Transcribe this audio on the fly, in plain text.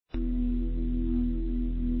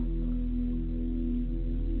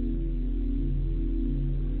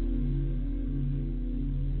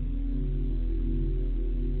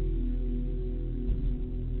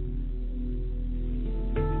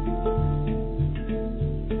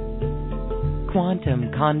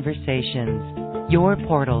Quantum Conversations, your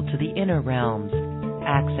portal to the inner realms.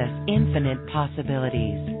 Access infinite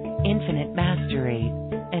possibilities, infinite mastery,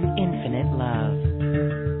 and infinite love.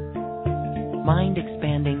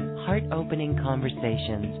 Mind-expanding, heart-opening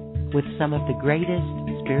conversations with some of the greatest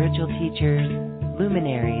spiritual teachers,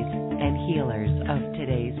 luminaries, and healers of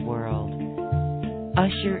today's world.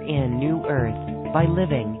 Usher in new earth by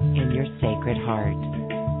living in your sacred heart.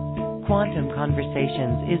 Quantum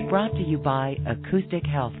Conversations is brought to you by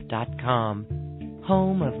AcousticHealth.com,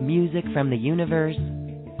 home of music from the universe,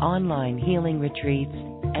 online healing retreats,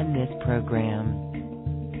 and this program.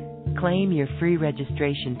 Claim your free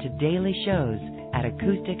registration to daily shows at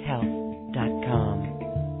AcousticHealth.com.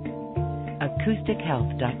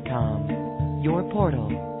 AcousticHealth.com, your portal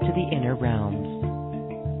to the inner realms.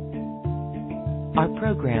 Our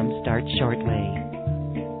program starts shortly.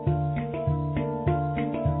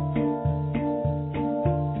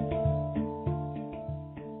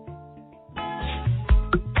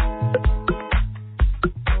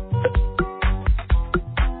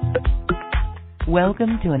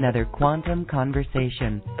 Welcome to another Quantum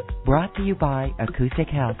Conversation, brought to you by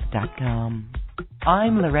AcousticHealth.com.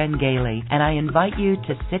 I'm Loren Gailey, and I invite you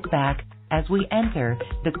to sit back as we enter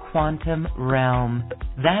the quantum realm,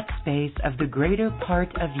 that space of the greater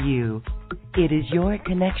part of you. It is your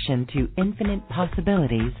connection to infinite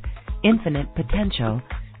possibilities, infinite potential,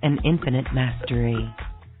 and infinite mastery.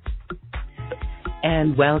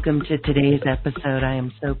 And welcome to today's episode. I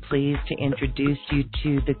am so pleased to introduce you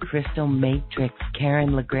to the Crystal Matrix,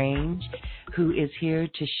 Karen LaGrange, who is here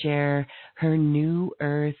to share her New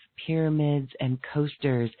Earth pyramids and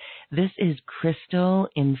coasters. This is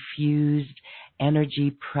crystal-infused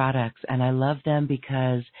energy products, and I love them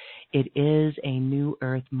because it is a New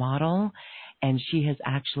Earth model, and she has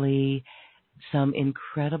actually some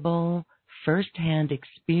incredible firsthand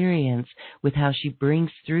experience with how she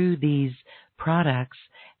brings through these products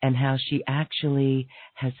and how she actually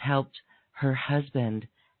has helped her husband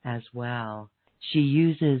as well. She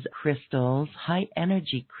uses crystals, high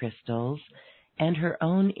energy crystals, and her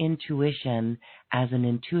own intuition as an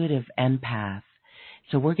intuitive empath.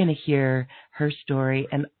 So we're going to hear her story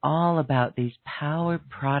and all about these power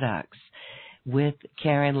products with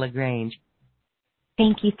Karen LaGrange.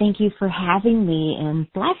 Thank you for having me, and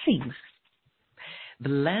blessings.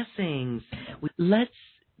 Blessings. Let's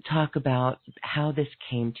talk about how this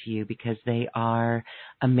came to you, because they are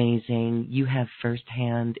amazing. You have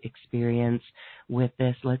firsthand experience with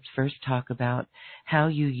this. Let's first talk about how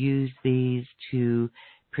you use these to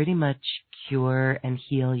pretty much cure and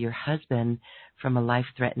heal your husband from a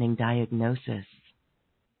life-threatening diagnosis.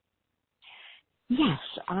 Yes.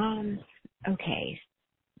 Okay.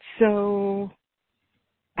 So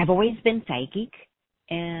I've always been psychic.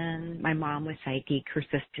 And my mom was psychic, her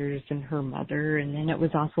sisters and her mother, and then it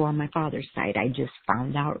was also on my father's side. I just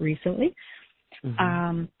found out recently.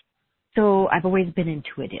 Mm-hmm. So I've always been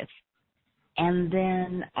intuitive. And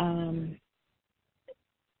then I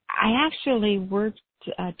actually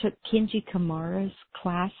took Kenji Kamara's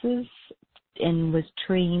classes and was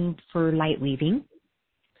trained for light weaving.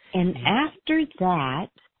 And after that,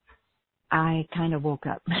 I kind of woke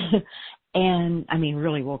up.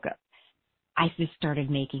 Really woke up. I just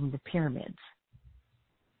started making the pyramids.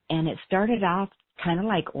 And it started off kind of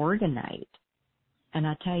like organite. And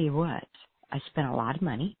I'll tell you what, I spent a lot of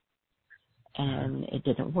money and it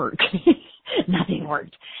didn't work. Nothing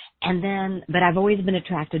worked. But I've always been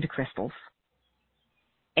attracted to crystals.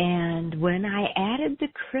 And when I added the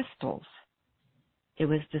crystals, it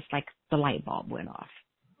was just like the light bulb went off.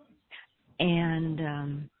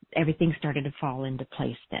 And everything started to fall into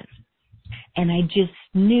place then. And I just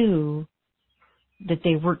knew that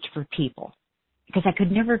they worked for people, because I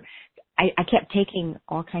could never, I kept taking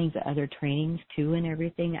all kinds of other trainings too and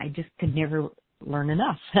everything. I just could never learn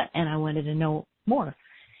enough, and I wanted to know more.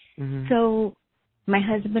 Mm-hmm. So my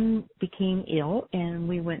husband became ill, and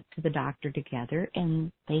we went to the doctor together,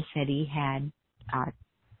 and they said he had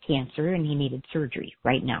cancer and he needed surgery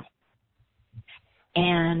right now.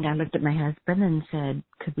 And I looked at my husband and said,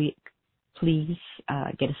 could we please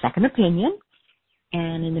get a second opinion?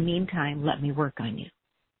 And in the meantime, let me work on you.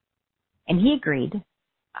 And he agreed.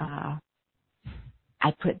 I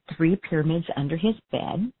put 3 pyramids under his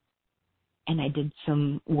bed, and I did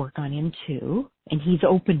some work on him too. And he's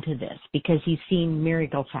open to this because he's seen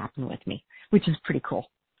miracles happen with me, which is pretty cool.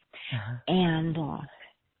 Uh-huh. And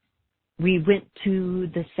we went to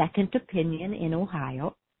the second opinion in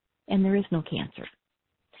Ohio, and there is no cancer.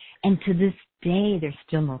 And to this day, there's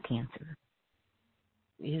still no cancer.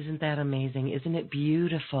 Isn't that amazing? Isn't it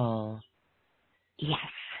beautiful? Yes.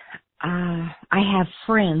 I have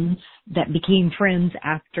friends that became friends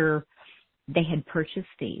after they had purchased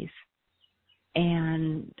these,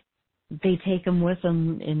 and they take them with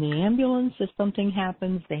them in the ambulance if something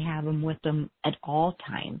happens. They have them with them at all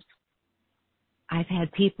times. I've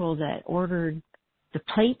had people that ordered the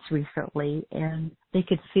plates recently, and they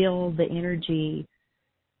could feel the energy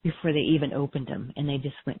before they even opened them, and they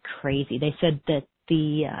just went crazy. They said that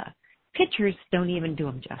the pictures don't even do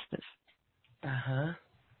them justice. Uh-huh.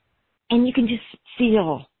 And you can just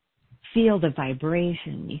feel the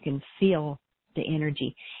vibration. You can feel the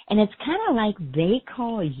energy. And it's kind of like they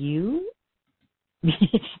call you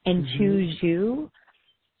and choose you.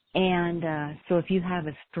 And so if you have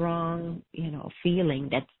a strong, feeling,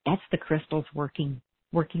 that's the crystals working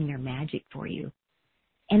their magic for you.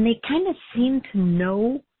 And they kind of seem to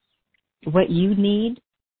know what you need.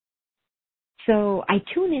 So I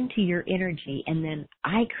tune into your energy, and then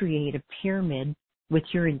I create a pyramid with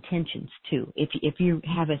your intentions too. If you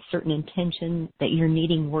have a certain intention that you're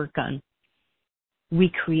needing work on,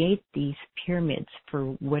 we create these pyramids for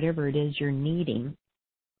whatever it is you're needing,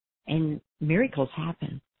 and miracles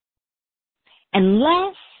happen.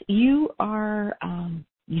 Unless you are,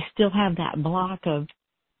 you still have that block of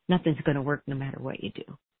nothing's going to work no matter what you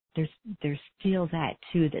do. There's still that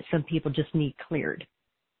too, that some people just need cleared.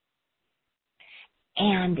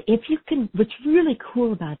 And if you can, what's really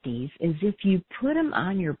cool about these is if you put them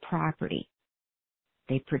on your property,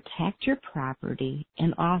 they protect your property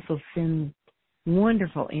and also send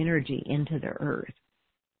wonderful energy into the earth,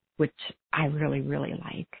 which I really, really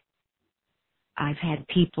like. I've had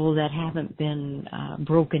people that haven't been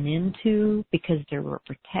broken into because they were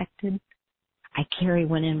protected. I carry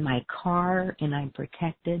one in my car and I'm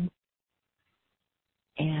protected.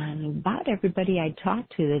 And about everybody I talk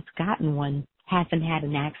to that's gotten one haven't had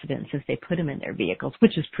an accident since they put them in their vehicles,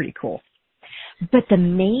 which is pretty cool. But the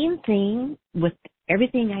main thing with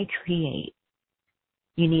everything I create,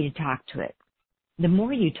 you need to talk to it. The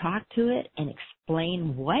more you talk to it and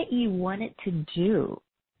explain what you want it to do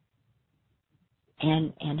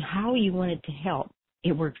and how you want it to help,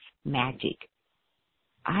 it works magic.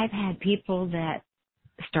 I've had people that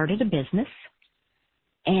started a business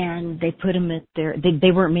and they put them at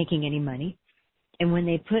they weren't making any money. And when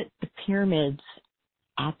they put the pyramids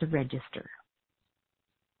at the register,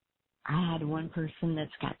 I had one person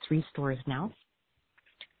that's got 3 stores now,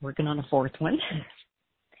 working on a 4th one.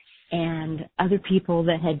 And other people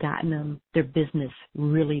that had gotten them, their business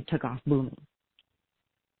really took off booming.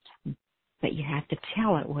 But you have to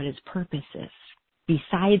tell it what its purpose is.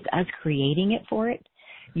 Besides us creating it for it,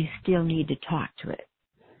 you still need to talk to it.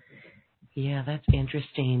 Yeah, that's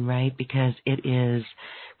interesting, right? Because it is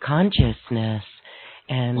consciousness,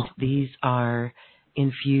 and these are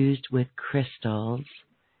infused with crystals.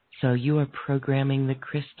 So you are programming the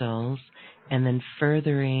crystals and then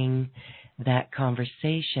furthering that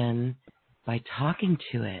conversation by talking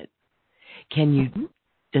to it. Can you,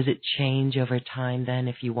 does it change over time then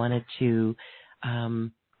if you wanted to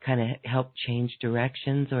kind of help change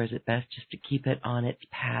directions, or is it best just to keep it on its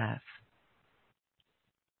path?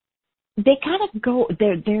 They kind of go,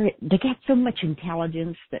 they got so much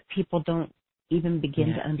intelligence that people don't even begin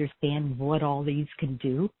to understand what all these can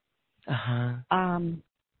do. Uh-huh.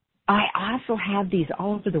 I also have these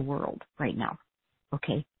all over the world right now.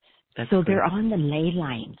 Okay. That's so great. They're on the ley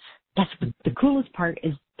lines. That's what the coolest part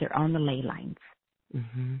is. They're on the ley lines.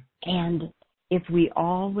 Mm-hmm. And if we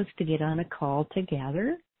all was to get on a call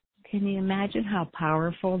together, can you imagine how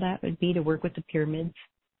powerful that would be to work with the pyramids?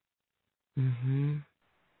 Mm-hmm.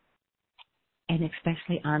 And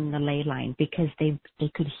especially on the ley line, because they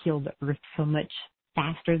could heal the earth so much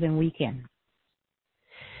faster than we can.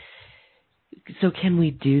 So can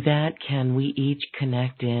we do that? Can we each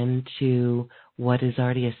connect into what is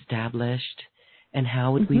already established? And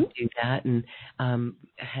how would we do that? And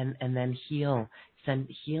then send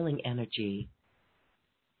healing energy.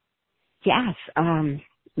 Yes.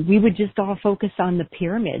 We would just all focus on the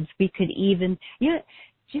pyramids. We could even,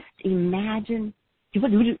 just imagine.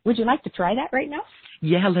 Would you like to try that right now?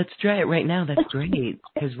 Yeah, let's try it right now. That's great,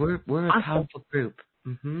 because we're a awesome. powerful group.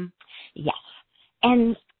 Mm-hmm. Yes.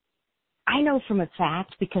 And I know from a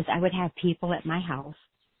fact, because I would have people at my house,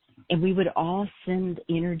 and we would all send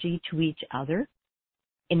energy to each other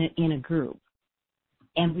in a group.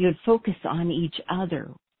 And we would focus on each other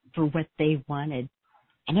for what they wanted.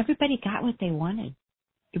 And everybody got what they wanted.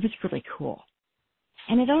 It was really cool.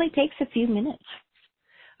 And it only takes a few minutes.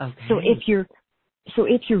 Okay. So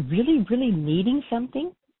if you're really, really needing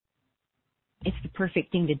something, it's the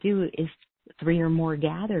perfect thing to do is 3 or more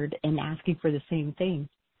gathered and asking for the same thing.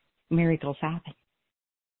 Miracles happen.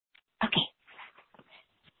 Okay.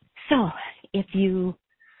 So if you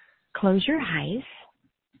close your eyes,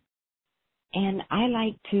 and I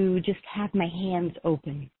like to just have my hands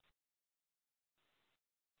open.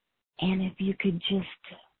 And if you could just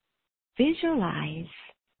visualize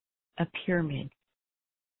a pyramid,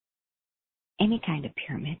 any kind of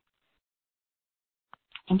pyramid,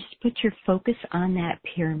 and just put your focus on that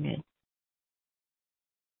pyramid.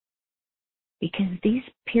 Because these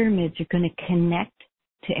pyramids are going to connect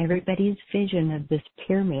to everybody's vision of this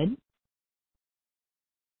pyramid.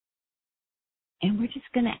 And we're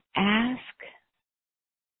just going to ask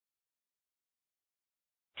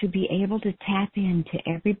to be able to tap into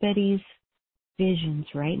everybody's visions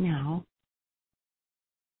right now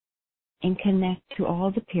and connect to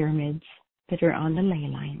all the pyramids that are on the ley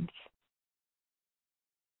lines.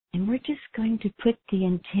 And we're just going to put the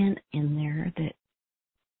intent in there that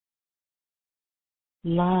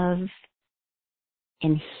love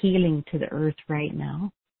and healing to the earth right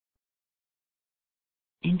now.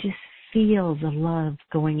 And just feel the love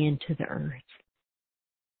going into the earth.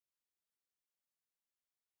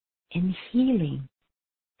 And healing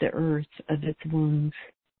the earth of its wounds.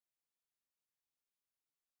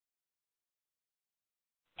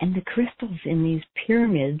 And the crystals in these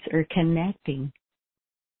pyramids are connecting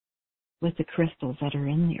with the crystals that are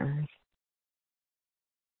in the earth.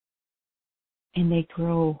 And they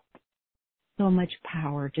grow so much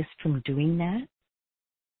power just from doing that.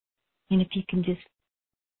 And if you can just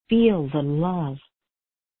feel the love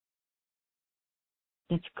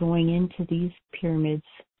that's going into these pyramids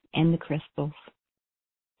and the crystals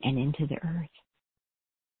and into the earth.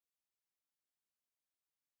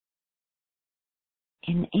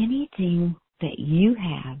 And anything that you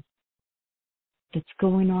have that's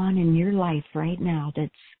going on in your life right now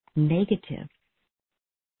that's negative,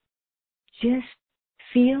 just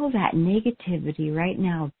feel that negativity right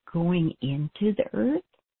now going into the earth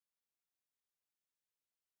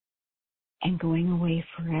and going away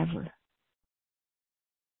forever.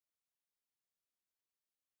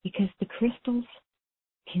 Because the crystals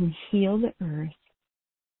can heal the earth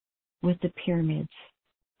with the pyramids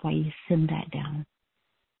while you send that down.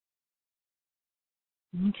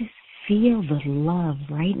 And just feel the love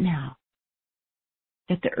right now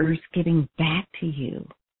that the earth's giving back to you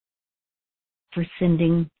for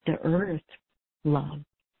sending the earth love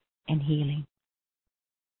and healing.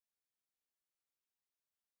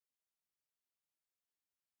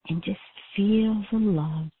 And just feel the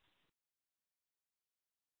love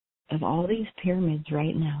of all these pyramids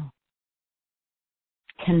right now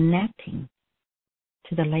connecting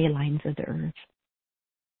to the ley lines of the earth.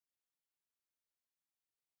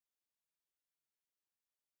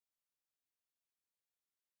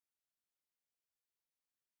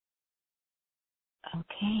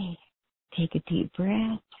 Okay, take a deep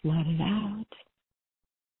breath, let it out.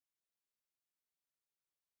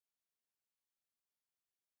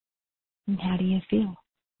 And how do you feel?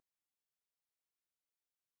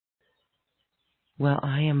 Well,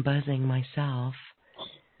 I am buzzing myself.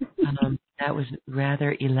 That was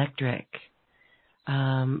rather electric,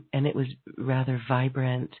 and it was rather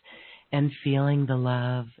vibrant, and feeling the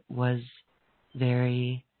love was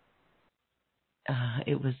very,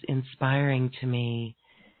 it was inspiring to me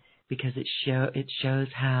because it shows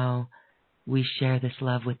how we share this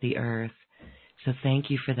love with the earth. So thank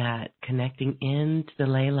you for that, connecting into the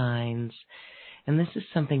ley lines. And this is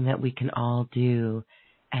something that we can all do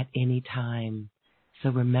at any time. So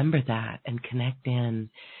remember that and connect in.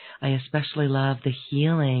 I especially love the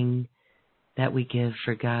healing that we give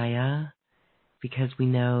for Gaia, because we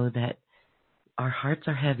know that our hearts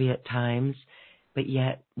are heavy at times, but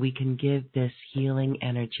yet we can give this healing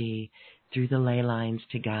energy through the ley lines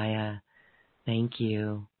to Gaia. Thank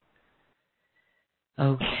you.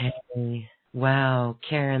 Okay. Wow,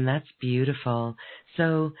 Karen, that's beautiful.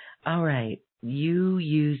 So, all right, you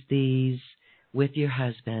use these with your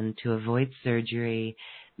husband to avoid surgery.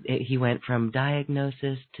 He went from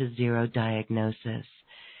diagnosis to zero diagnosis.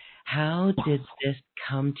 How did this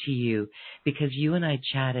come to you? Because you and I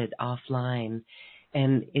chatted offline,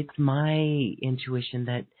 and it's my intuition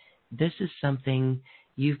that this is something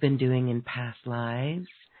you've been doing in past lives,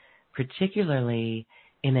 particularly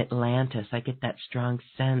in Atlantis. I get that strong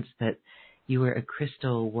sense that you were a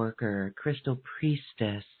crystal worker, crystal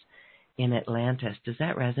priestess in Atlantis. Does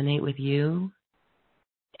that resonate with you?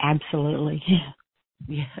 Absolutely.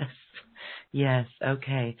 Yes. Yes.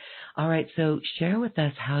 Okay. All right. So share with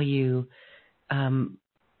us how you,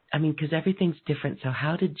 because everything's different. So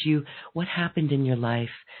what happened in your life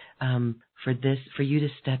for you to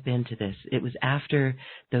step into this? It was after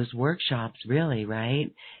those workshops, really,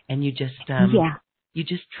 right? And you just, Yeah. you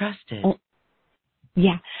just trusted.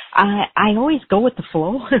 Yeah, I always go with the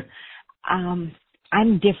flow.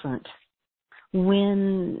 I'm different.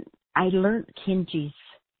 When I learned Kenji's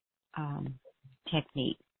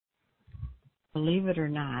technique, believe it or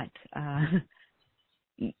not,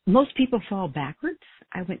 most people fall backwards.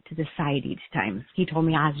 I went to the side each time. He told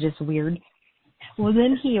me I was just weird. Well,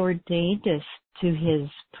 then he ordained us to his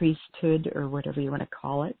priesthood, or whatever you want to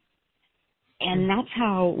call it. And that's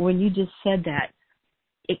how, when you just said that,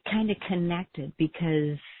 it kind of connected,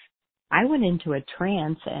 because I went into a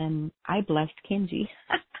trance and I blessed Kenji.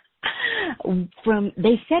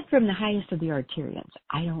 They said from the highest of the Arcturians.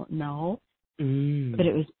 I don't know, but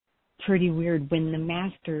it was pretty weird when the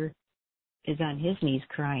master is on his knees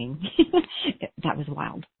crying. That was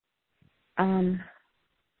wild. I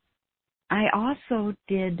also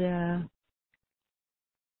did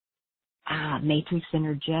Matrix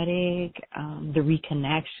Energetic, the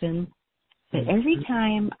Reconnection. But every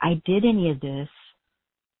time I did any of this,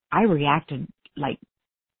 I reacted like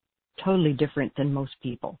totally different than most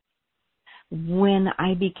people. When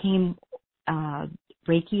I became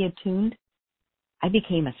Reiki attuned, I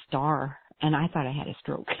became a star, and I thought I had a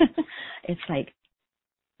stroke. It's like,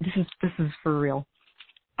 this is for real.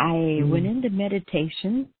 I went into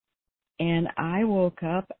meditation, and I woke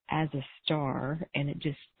up as a star, and it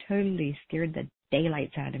just totally scared the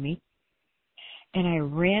daylights out of me. And I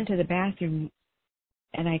ran to the bathroom,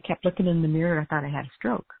 and I kept looking in the mirror. I thought I had a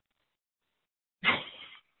stroke.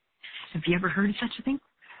 Have you ever heard of such a thing?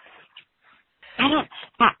 I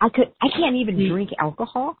can't even drink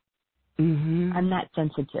alcohol. Mm-hmm. I'm not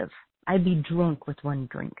sensitive. I'd be drunk with one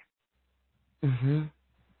drink. Mm-hmm.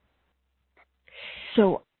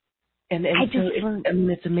 So, and so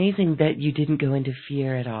it's amazing that you didn't go into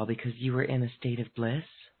fear at all, because you were in a state of bliss.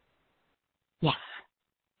 Yes.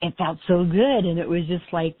 It felt so good, and it was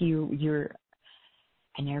just like I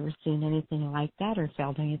never seen anything like that or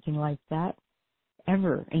felt anything like that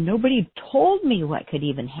ever. And nobody told me what could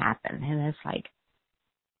even happen. And it's like,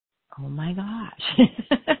 oh my gosh.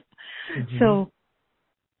 Mm-hmm. So,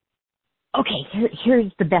 okay,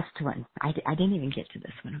 here's the best one. I didn't even get to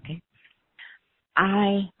this one, okay?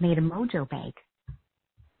 I made a mojo bag.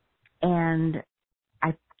 And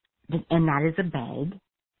that is a bag.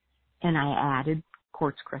 And I added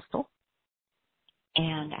quartz crystal.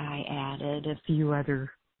 And I added a few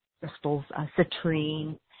other crystals,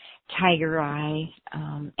 citrine, tiger eye,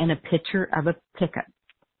 and a picture of a pickup.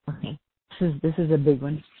 Okay, this is a big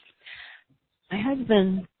one. My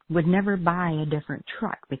husband would never buy a different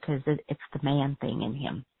truck because it's the man thing in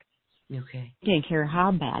him. Okay. He didn't care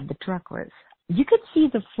how bad the truck was. You could see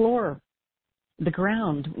the floor, the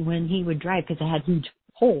ground, when he would drive, because it had huge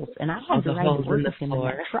holes, and I had to ride to work with him in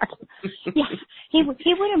that truck. Yeah, he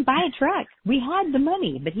wouldn't buy a truck. We had the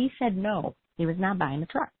money, but he said no. He was not buying a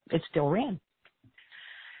truck. It still ran.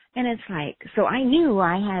 And it's like, so I knew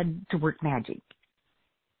I had to work magic.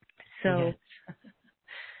 So yes.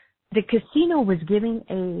 The casino was giving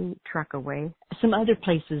a truck away. Some other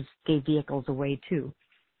places gave vehicles away too.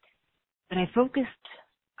 But I focused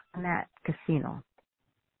on that casino.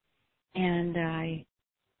 And I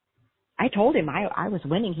told him I was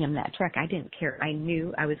winning him that truck. I didn't care. I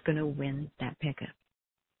knew I was going to win that pickup.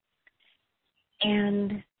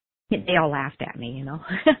 And they all laughed at me, you know.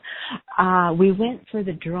 We went for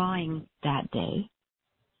the drawing that day.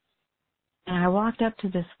 And I walked up to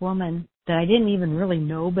this woman that I didn't even really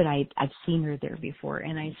know, but I'd seen her there before.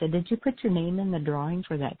 And I said, did you put your name in the drawing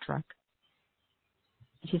for that truck?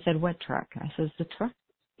 And she said, what truck? I says, the truck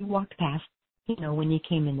you walked past, you know, when you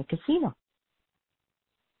came in the casino.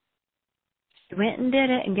 She went and did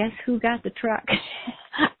it, and guess who got the truck?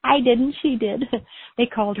 I didn't, she did. They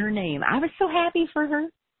called her name. I was so happy for her.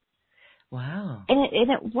 Wow. And it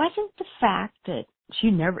wasn't the fact that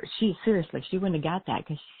she seriously, she wouldn't have got that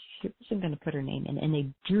because she wasn't going to put her name in, and they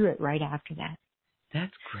drew it right after that.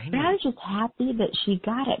 That's great. But I was just happy that she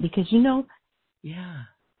got it because, you know, yeah,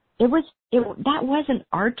 that wasn't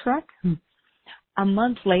our truck. A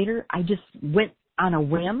month later, I just went on a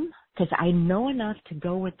whim because I know enough to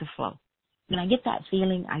go with the flow. When I get that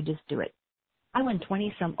feeling, I just do it. I won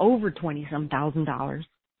over $20,000 $20,000.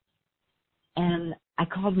 And I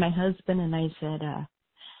called my husband and I said,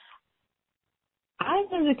 I was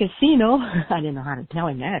at the casino. I didn't know how to tell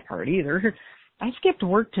him that part either. I skipped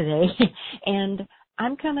work today and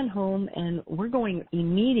I'm coming home and we're going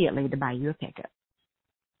immediately to buy you a pickup.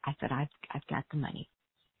 I said, I've got the money.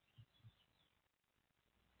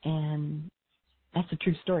 And that's a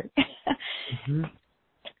true story. Mm-hmm.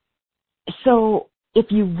 So if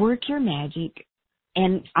you work your magic,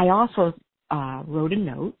 and I also wrote a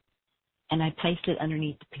note and I placed it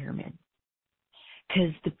underneath the pyramid.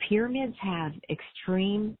 because the pyramids have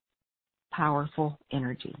extreme powerful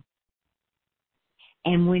energy.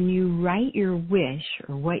 And when you write your wish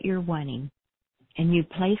or what you're wanting and you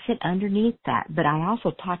place it underneath that, but I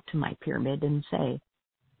also talk to my pyramid and say,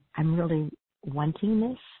 I'm really wanting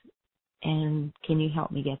this, and can you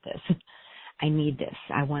help me get this? I need this.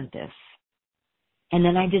 I want this. And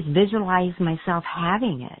then I just visualize myself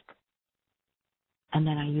having it. And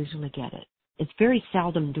then I usually get it. It's very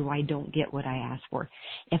seldom do I don't get what I ask for.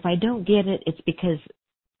 If I don't get it, it's because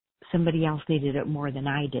somebody else needed it more than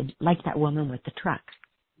I did, like that woman with the truck.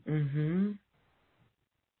 Mm-hmm.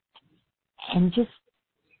 And just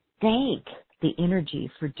thank the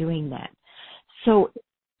energy for doing that. So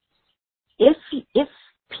if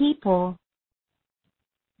people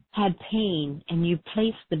had pain and you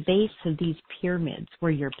place the base of these pyramids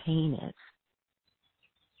where your pain is,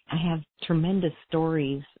 I have tremendous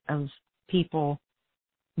stories of people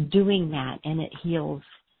doing that, and it heals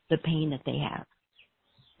the pain that they have.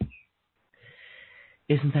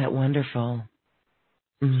 Isn't that wonderful?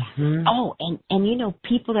 Mm-hmm. Oh, and you know,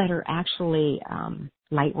 people that are actually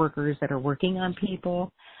light workers that are working on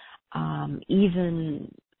people, even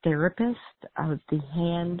therapists,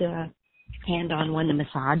 the hand-on one to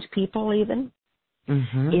massage people even,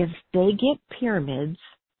 if they get pyramids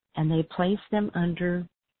and they place them under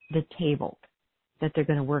the table, that they're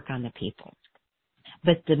going to work on the people.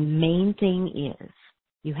 But the main thing is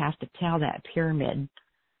you have to tell that pyramid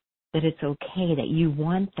that it's okay, that you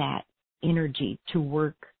want that energy to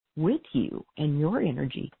work with you and your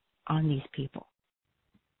energy on these people.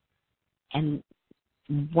 And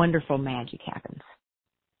wonderful magic happens.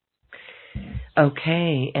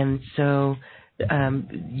 Okay, and so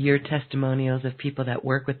your testimonials of people that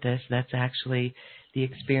work with this, that's actually the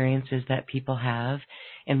experiences that people have.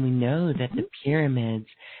 And we know that the pyramids,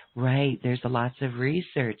 right, there's lots of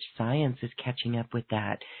research. Science is catching up with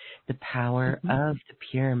that. The power of the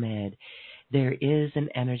pyramid. There is an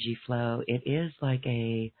energy flow. It is like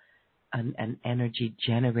an energy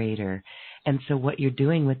generator. And so what you're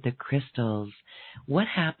doing with the crystals, what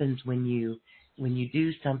happens when you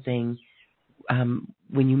do something,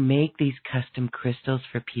 when you make these custom crystals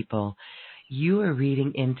for people, you are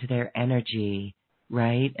reading into their energy,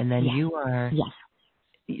 right? And then you are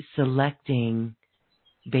selecting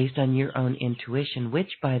based on your own intuition,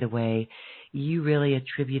 which, by the way, you really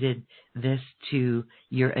attributed this to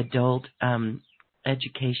your adult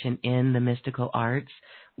education in the mystical arts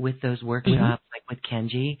with those workshops like with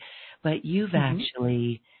Kenji. But you've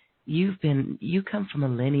actually, you come from a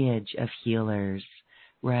lineage of healers,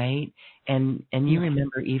 right? And you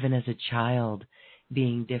remember even as a child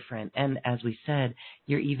being different. And as we said,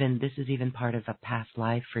 this is even part of a past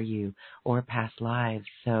life for you or past lives.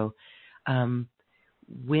 So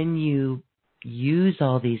when you use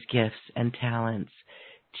all these gifts and talents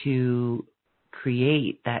to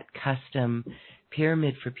create that custom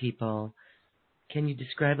pyramid for people, can you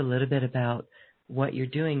describe a little bit about what you're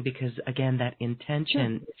doing? Because again, that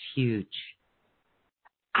intention is huge.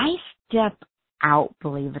 I step out,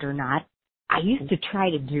 believe it or not. I used to try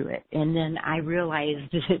to do it, and then I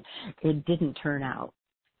realized that it didn't turn out.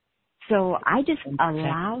 So I just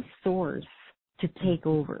allow Source to take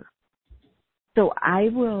over. So I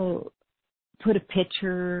will put a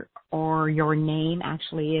picture or your name,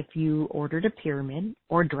 actually, if you ordered a pyramid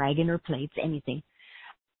or dragon or plates, anything.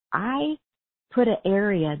 I put an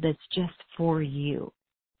area that's just for you.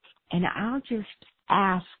 And I'll just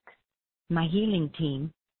ask my healing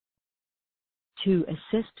team to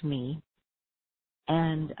assist me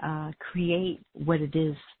and create what it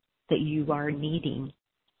is that you are needing.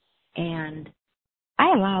 And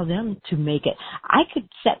I allow them to make it. I could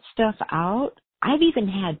set stuff out. I've even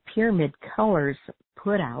had pyramid colors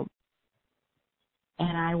put out.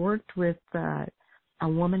 And I worked with a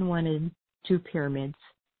woman wanted 2 pyramids,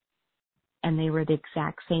 and they were the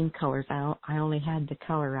exact same colors. I only had the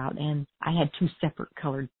color out, and I had 2 separate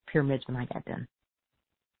colored pyramids when I got done.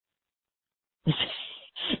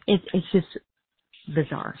 It's just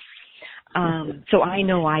bizarre. So I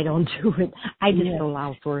know I don't do it. I just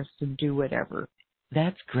allow Source to do whatever.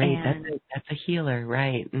 That's great. That's a healer,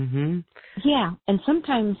 right? Yeah, and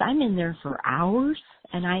sometimes I'm in there for hours,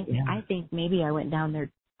 and I think maybe I went down there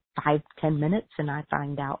 5-10 minutes, and I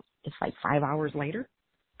find out it's like 5 hours later.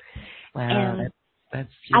 Wow, and that's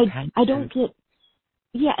I don't get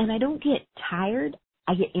and I don't get tired.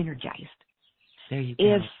 I get energized. There you go.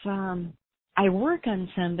 If I work on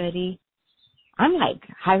somebody, I'm like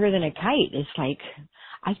higher than a kite. It's like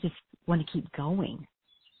I just want to keep going.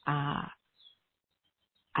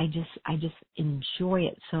 I just enjoy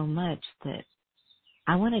it so much that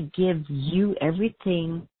I want to give you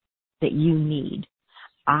everything that you need.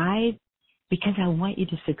 because I want you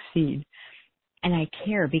to succeed. And I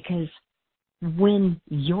care because when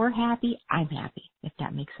you're happy, I'm happy, if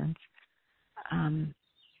that makes sense.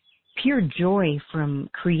 Pure joy from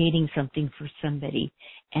creating something for somebody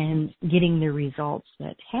and getting the results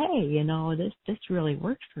that, hey, this really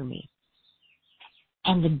worked for me.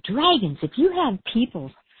 And the dragons, if you have people,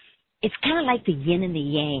 it's kind of like the yin and the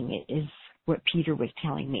yang is what Peter was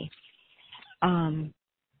telling me.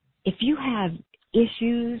 If you have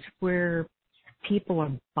issues where people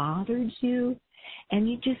have bothered you and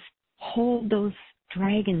you just hold those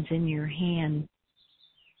dragons in your hand,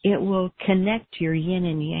 it will connect your yin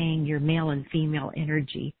and yang, your male and female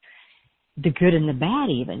energy, the good and the bad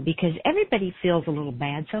even, because everybody feels a little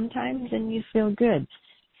bad sometimes and you feel good.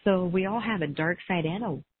 So we all have a dark side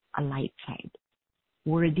and a light side,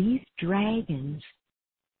 where these dragons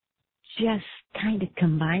just kind of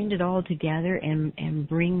combined it all together and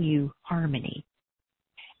bring you harmony.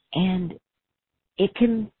 And it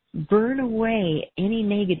can burn away any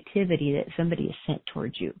negativity that somebody has sent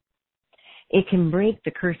towards you. It can break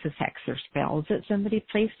the curses, hex, or spells that somebody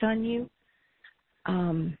placed on you.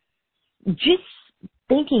 Just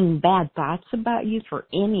thinking bad thoughts about you for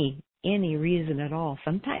any reason at all,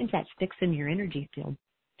 sometimes that sticks in your energy field.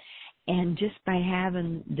 And just by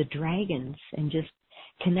having the dragons and just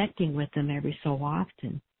connecting with them every so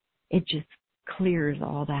often, it just clears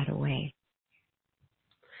all that away.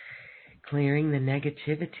 Clearing the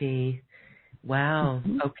negativity. Wow.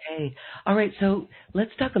 Mm-hmm. Okay. All right. So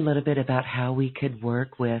let's talk a little bit about how we could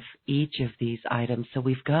work with each of these items. So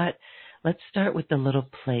let's start with the little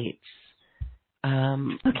plates.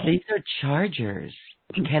 Okay. These are chargers.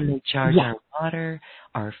 Can they charge our water,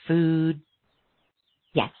 our food?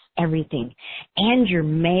 Yes, everything. And your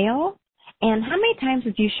mail. And how many times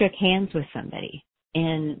have you shook hands with somebody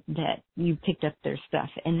and that you picked up their stuff?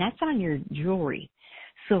 And that's on your jewelry.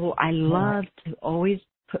 So I love to always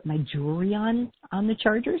put my jewelry on the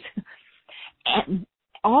chargers. And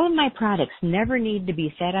all of my products never need to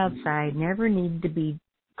be set outside, never need to be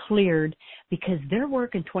cleared, because they're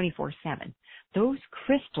working 24/7. Those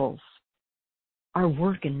crystals are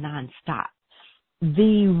working nonstop.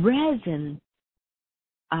 The resin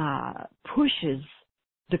pushes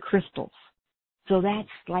the crystals. So that's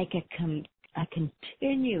like a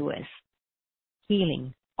continuous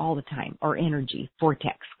healing all the time, or energy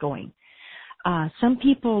vortex going. Some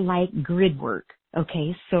people like grid work.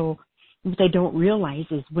 Okay, so what they don't realize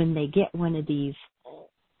is when they get one of these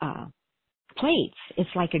plates,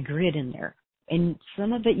 it's like a grid in there. And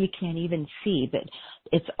some of it you can't even see, but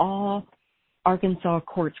it's all Arkansas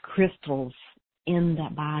quartz crystals in the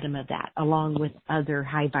bottom of that, along with other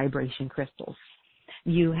high vibration crystals.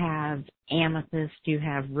 You have amethyst, you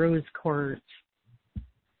have rose quartz.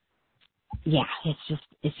 Yeah,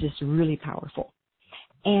 it's just really powerful.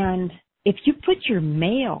 And if you put your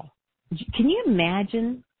mail, can you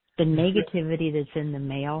imagine the negativity that's in the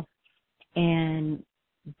mail and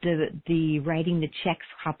the writing the checks,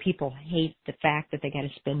 how people hate the fact that they got to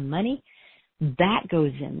spend money? That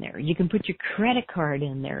goes in there. You can put your credit card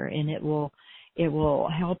in there, and it will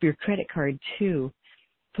help your credit card too.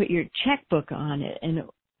 Put your checkbook on it, and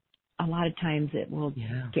a lot of times it will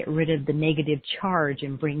get rid of the negative charge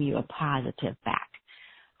and bring you a positive back.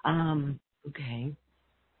 Okay.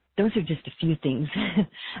 Those are just a few things.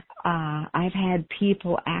 I've had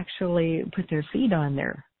people actually put their feet on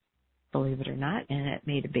there, believe it or not, and it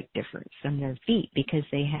made a big difference on their feet because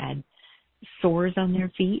they had sores on their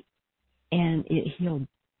feet, and it healed.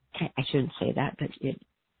 I shouldn't say that, but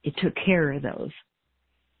it took care of those.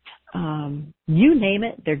 You name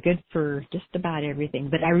it, they're good for just about everything.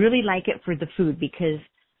 But I really like it for the food because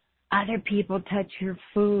other people touch your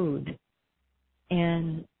food,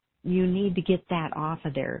 and you need to get that off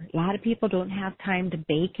of there. A lot of people don't have time to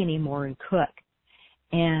bake anymore and cook,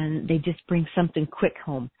 and they just bring something quick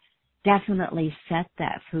home. Definitely set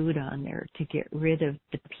that food on there to get rid of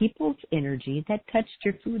the people's energy that touched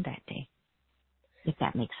your food that day, if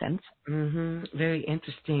that makes sense. Mm-hmm. Very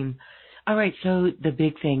interesting. All right, so the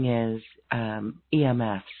big thing is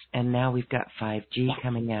EMFs, and now we've got 5G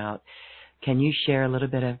coming out. Can you share a little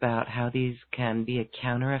bit about how these can be a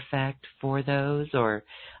counter effect for those, or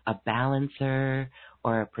a balancer,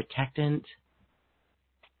 or a protectant?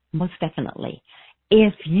 Most definitely.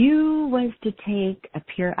 If you was to take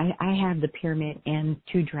I have the pyramid and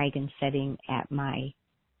 2 dragons setting at my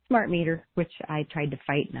smart meter, which I tried to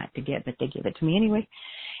fight not to get, but they give it to me anyway.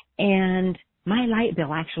 And my light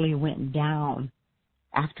bill actually went down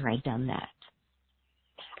after I'd done that.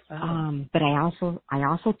 But I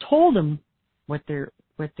also told them what their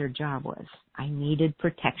job was. I needed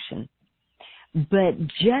protection. But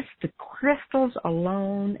just the crystals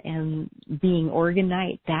alone and being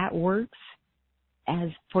organite, that works as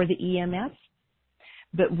for the EMS.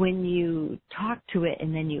 But when you talk to it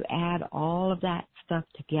and then you add all of that stuff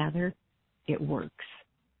together, it works.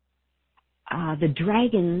 The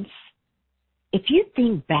dragons, if you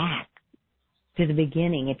think back to the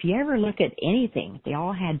beginning, if you ever look at anything, they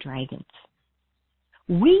all had dragons.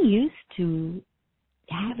 We used to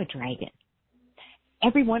have a dragon.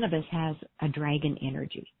 Every one of us has a dragon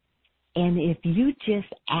energy. And if you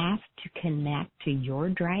just ask to connect to your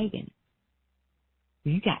dragon,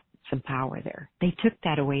 you got some power there. They took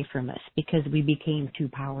that away from us because we became too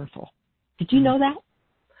powerful. Did you know that?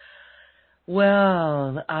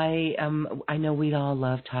 Well, I know we all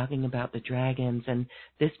love talking about the dragons, and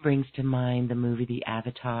this brings to mind the movie The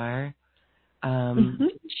Avatar.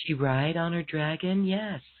 Did she ride on her dragon?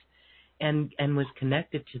 Yes. And was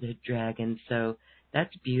connected to the dragon, so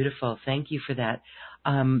that's beautiful. Thank you for that.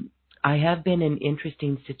 I have been in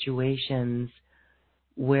interesting situations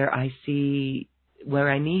where I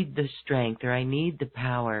need the strength or I need the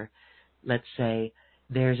power. Let's say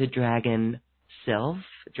there's a dragon sylph,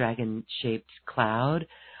 dragon-shaped cloud,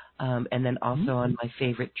 and then also on my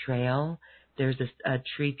favorite trail, there's a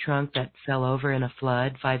tree trunk that fell over in a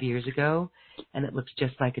flood 5 years ago, and it looks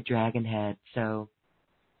just like a dragon head. So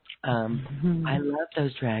I love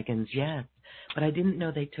those dragons, yes. But I didn't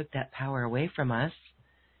know they took that power away from us,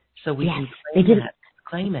 so we can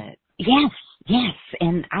claim it. Yes.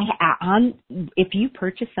 And if you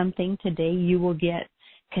purchase something today, you will get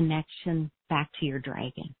connection back to your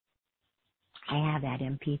dragon. I have that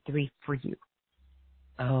MP3 for you.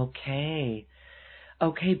 Okay,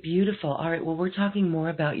 beautiful. All right, well, we're talking more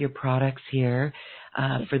about your products here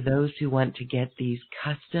for those who want to get these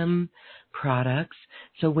custom products.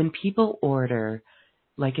 So when people order,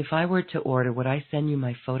 like if I were to order, would I send you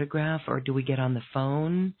my photograph or do we get on the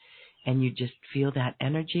phone and you just feel that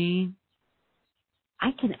energy?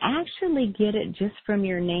 I can actually get it just from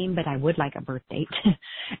your name, but I would like a birth date.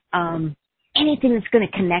 Anything that's going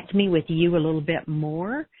to connect me with you a little bit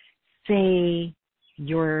more. Say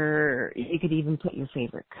you could even put your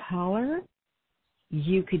favorite color.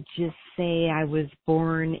 You could just say I was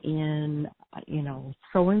born in,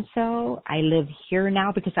 so-and-so. I live here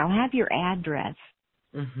now, because I'll have your address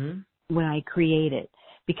when I create it,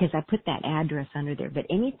 because I put that address under there. But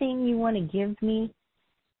anything you want to give me,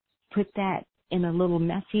 put that in a little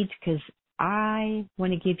message, because I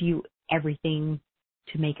want to give you everything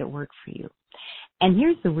to make it work for you. And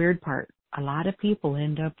here's the weird part. A lot of people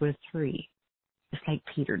end up with 3, just like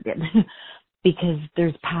Peter did, because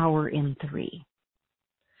there's power in 3.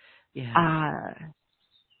 Yeah.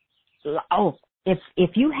 If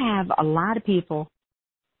you have a lot of people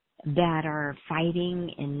that are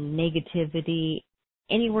fighting and negativity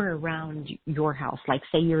anywhere around your house, like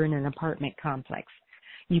say you're in an apartment complex,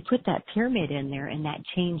 you put that pyramid in there and that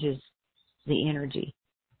changes the energy.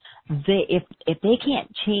 If they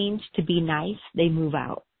can't change to be nice, they move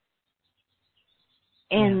out.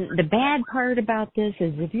 And the bad part about this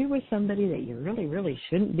is if you're with somebody that you really, really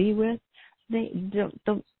shouldn't be with, they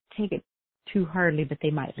don't take it too hardly, but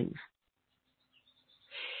they might leave.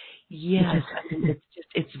 Yes,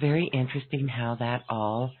 it's very interesting how that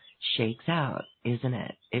all shakes out, isn't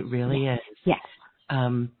it? It really is. Yes.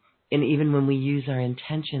 And even when we use our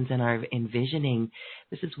intentions and our envisioning,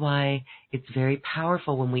 this is why it's very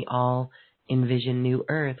powerful when we all envision New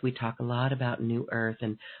Earth. We talk a lot about New Earth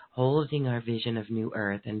and holding our vision of New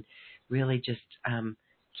Earth and really just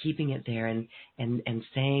keeping it there and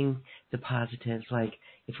saying the positives. Like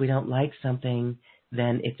if we don't like something,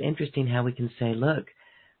 then it's interesting how we can say, look,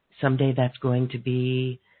 someday that's going to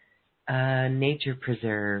be a nature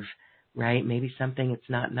preserve, right? Maybe something it's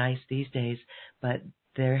not nice these days, but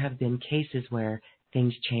there have been cases where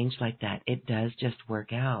things change like that. It does just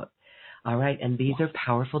work out. All right, and these are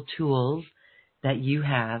powerful tools that you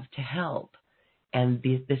have to help. And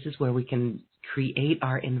this is where we can create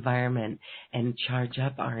our environment and charge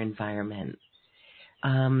up our environment.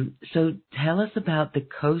 So tell us about the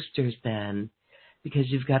coasters then, because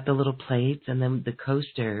you've got the little plates and then the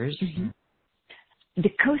coasters. Mm-hmm.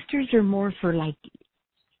 The coasters are more for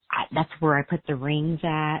that's where I put the rings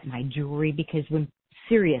at, my jewelry, because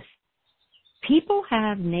serious, people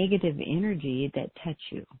have negative energy that touch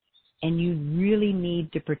you, and you really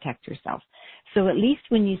need to protect yourself. So at least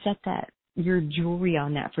when you set your jewelry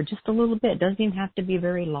on that for just a little bit, it doesn't even have to be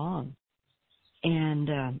very long,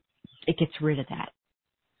 and it gets rid of that.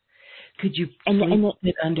 Could you sleep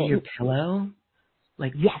it under your pillow?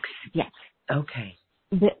 Yes. Okay.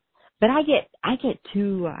 But I get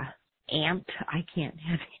too amped. I can't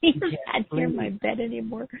have any of that near my bed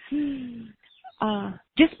anymore.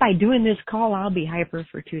 Just by doing this call, I'll be hyper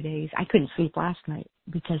for 2 days. I couldn't sleep last night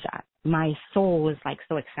because my soul was like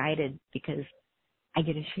so excited because I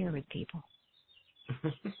get to share with people.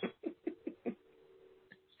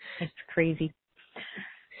 It's crazy.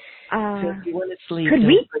 So if you want to sleep,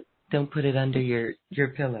 don't put it under your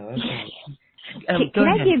pillow. Okay. Can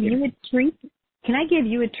I give you a treat? Can I give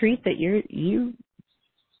you a treat that you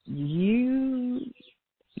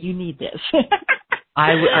need this?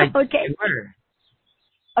 Okay. Sure.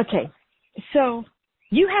 Okay. So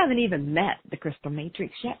you haven't even met the Crystal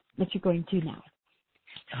Matrix yet, but you're going to now.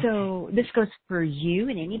 Okay. So this goes for you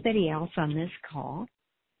and anybody else on this call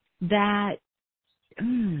that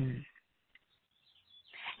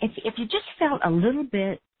if you just felt a little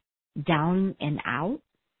bit down and out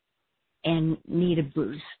and need a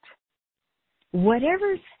boost,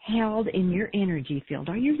 whatever's held in your energy field,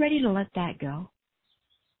 are you ready to let that go?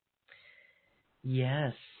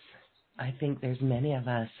 Yes. I think there's many of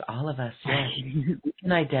us, all of us, yes. We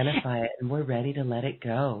can identify it and we're ready to let it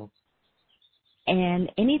go.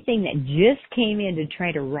 And anything that just came in to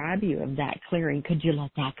try to rob you of that clearing, could you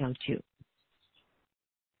let that go too?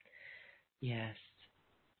 Yes.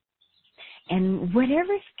 And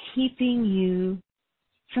whatever's keeping you,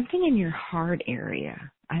 something in your heart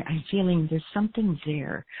area, I'm feeling there's something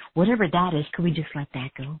there. Whatever that is, could we just let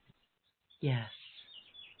that go? Yes.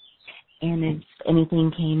 And if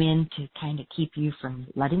anything came in to kind of keep you from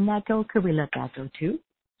letting that go, could we let that go too?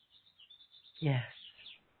 Yes.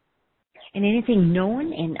 And anything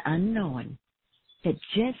known and unknown that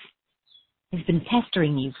just has been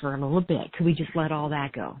pestering you for a little bit, could we just let all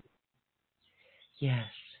that go? Yes.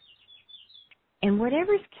 And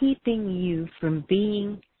whatever's keeping you from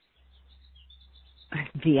being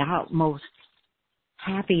the utmost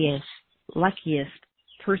happiest, luckiest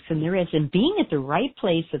person there is, and being at the right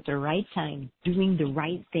place at the right time, doing the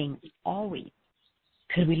right thing always,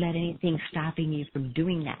 could we let anything stopping you from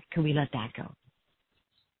doing that? Could we let that go?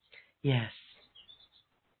 Yes.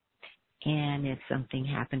 And if something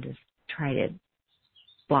happened to try to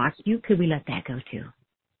block you, could we let that go too?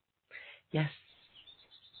 Yes.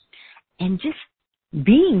 And just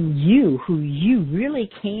being you, who you really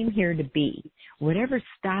came here to be, whatever's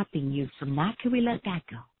stopping you from that, could we let that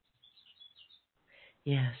go?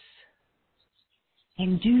 Yes.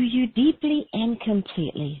 And do you deeply and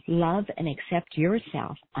completely love and accept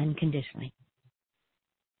yourself unconditionally?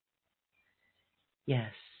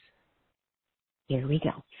 Yes. Here we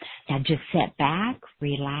go. Now just sit back,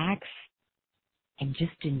 relax, and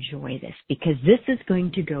just enjoy this, because this is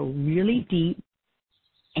going to go really deep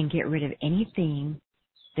and get rid of anything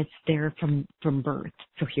that's there from birth.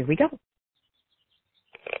 So here we go.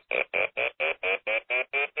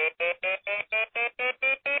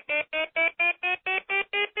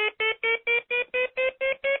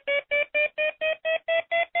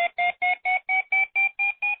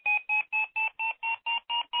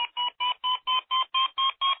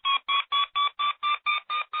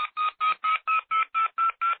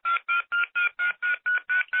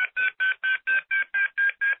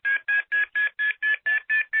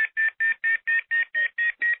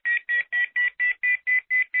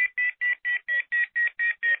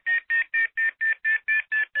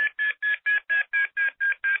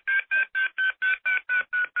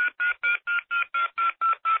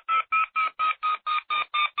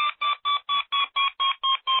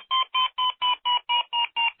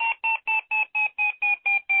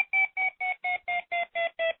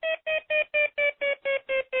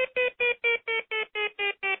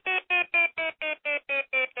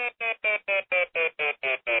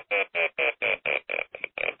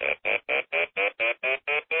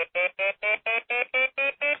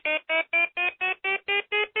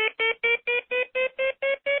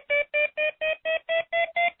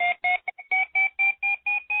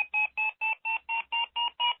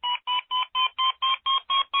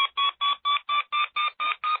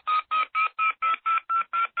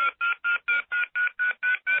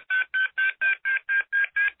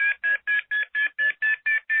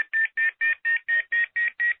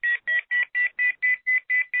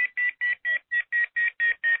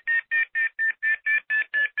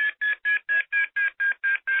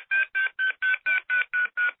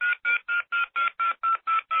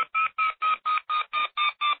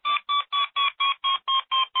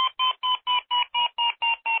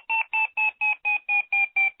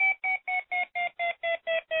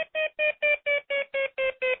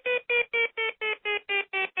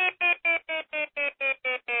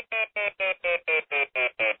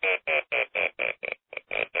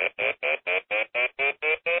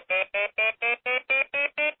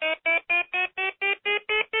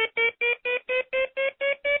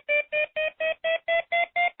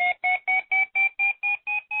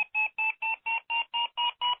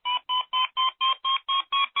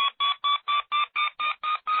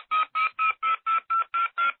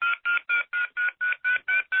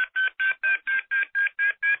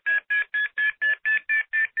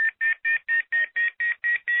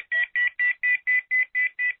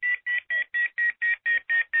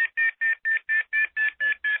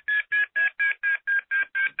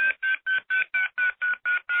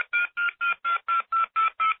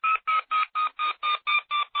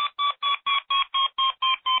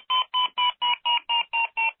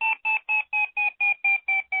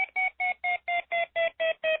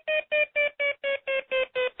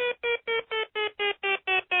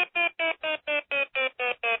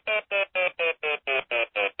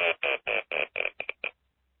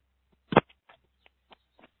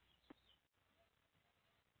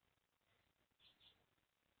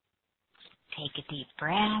 Take a deep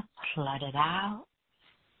breath, let it out.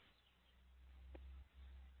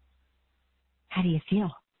 How do you feel?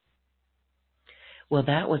 Well,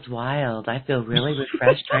 that was wild. I feel really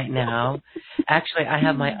refreshed right now. Actually, I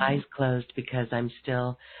have my eyes closed because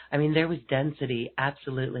there was density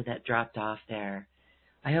absolutely that dropped off there.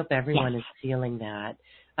 I hope everyone is feeling that.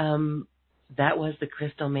 That was the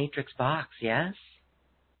Crystal Matrix box, yes?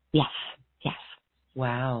 Yes.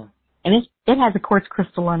 Wow. And it has a quartz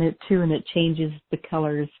crystal on it too, and it changes the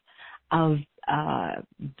colors of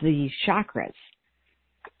the chakras.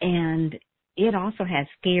 And it also has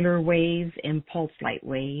scalar waves and pulse light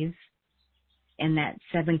waves, and that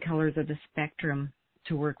 7 colors of the spectrum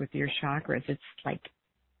to work with your chakras. It's like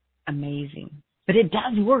amazing. But it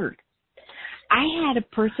does work. I had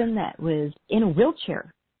a person that was in a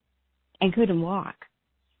wheelchair and couldn't walk.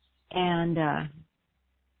 And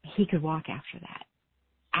he could walk after that.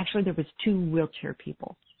 Actually, there was 2 wheelchair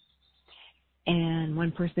people. And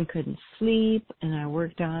one person couldn't sleep, and I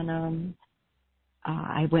worked on them.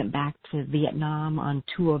 I went back to Vietnam on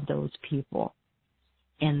 2 of those people,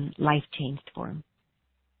 and life changed for him.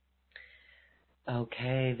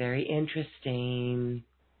 Okay, very interesting.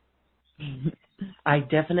 I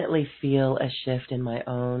definitely feel a shift in my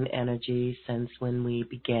own energy since when we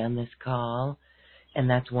began this call, and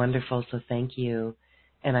that's wonderful, so thank you.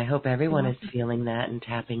 And I hope everyone is feeling that and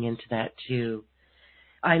tapping into that too.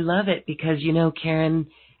 I love it because,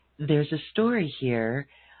 Karen, there's a story here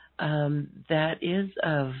that is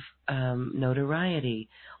of notoriety,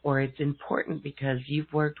 or it's important because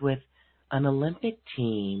you've worked with an Olympic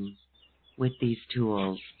team with these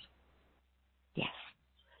tools. Yes.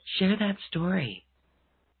 Share that story.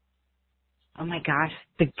 Oh my gosh,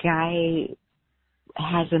 the guy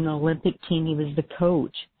has an Olympic team. He was the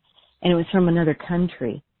coach, and it was from another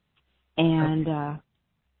country. And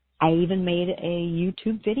I even made a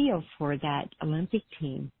YouTube video for that Olympic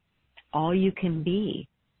team, All You Can Be,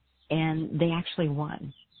 and they actually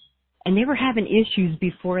won. And they were having issues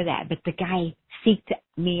before that, but the guy seeked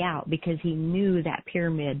me out because he knew that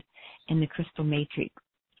pyramid and the crystal matrix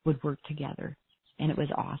would work together, and it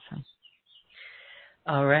was awesome.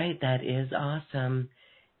 All right, that is awesome.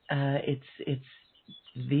 It's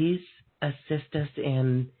these assist us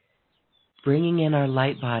in bringing in our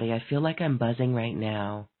light body. I feel like I'm buzzing right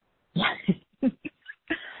now.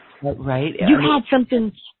 Right? You had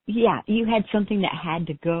something that had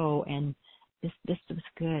to go, and this was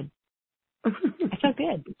good. I felt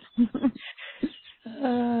good.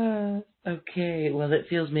 Okay, well, it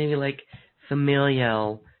feels maybe like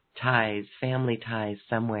familial ties, family ties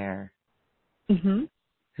somewhere. Mm-hmm.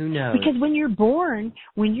 Who knows? Because when you're born,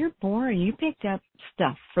 you picked up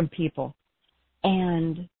stuff from people,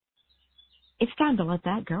 and it's time to let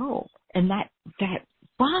that go. And that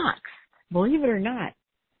box, believe it or not,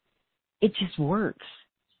 it just works.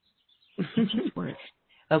 It just works.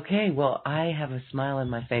 Okay, well, I have a smile on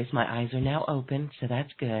my face. My eyes are now open, so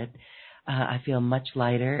that's good. I feel much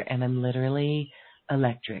lighter, and I'm literally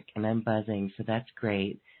electric, and I'm buzzing, so that's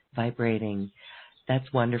great. Vibrating.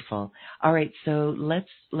 That's wonderful. All right, so let's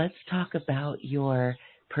talk about your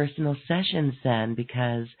personal sessions then,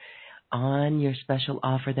 because on your special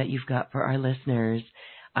offer that you've got for our listeners,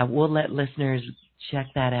 we'll let listeners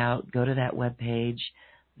check that out. Go to that webpage,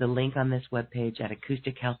 the link on this webpage at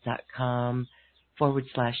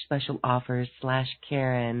acoustichealth.com/special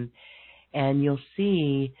offers/Karen, and you'll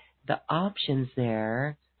see the options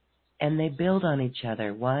there, and they build on each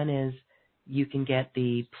other. One is you can get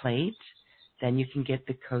the plate, then you can get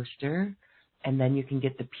the coaster, and then you can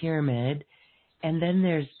get the pyramid, and then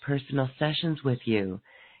there's personal sessions with you.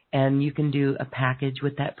 And you can do a package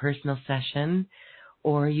with that personal session,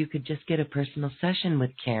 or you could just get a personal session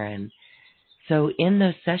with Karen. So in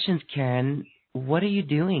those sessions, Karen, what are you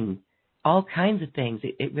doing? All kinds of things.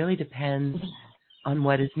 It really depends on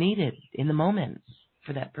what is needed in the moment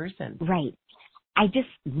for that person. Right. I just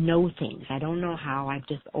know things. I don't know how. I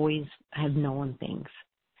just always have known things.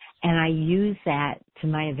 And I use that to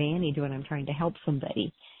my advantage when I'm trying to help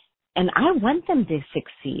somebody. And I want them to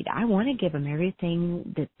succeed. I want to give them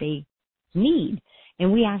everything that they need.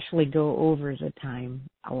 And we actually go over the time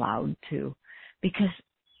allowed to, because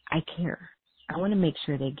I care. I want to make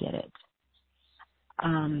sure they get it.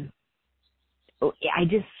 I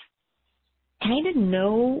just kind of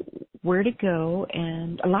know where to go.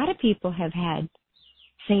 And a lot of people have had,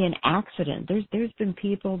 say, an accident. There's been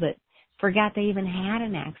people that forgot they even had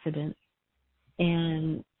an accident.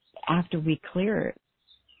 And after we clear it,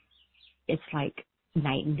 it's like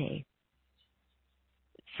night and day.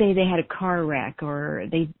 Say they had a car wreck, or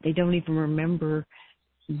they don't even remember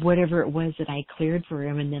whatever it was that I cleared for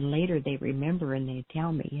them, and then later they remember and they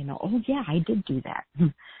tell me, oh yeah, I did do that.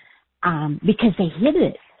 Because they hid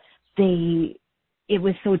it. It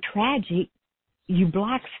was so tragic, you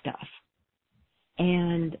block stuff.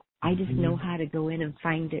 And I just know how to go in and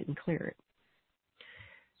find it and clear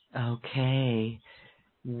it. Okay.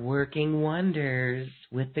 Working wonders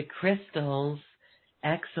with the crystals.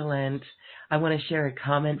 Excellent. I want to share a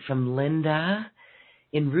comment from Linda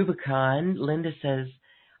in Rubicon. Linda says,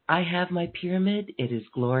 I have my pyramid. It is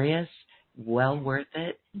glorious. Well worth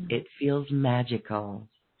it. It feels magical.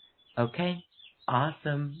 Okay.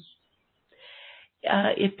 Awesome.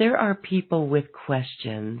 If there are people with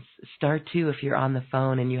questions, *2 if you're on the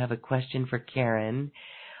phone and you have a question for Karen.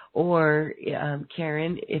 Or,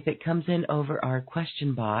 Karen, if it comes in over our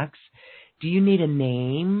question box, do you need a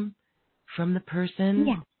name from the person?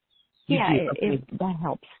 Yeah. That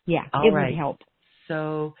helps. Yeah, All it right. would help.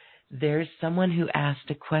 So there's someone who asked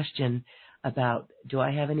a question about, do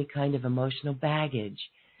I have any kind of emotional baggage?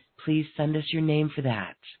 Please send us your name for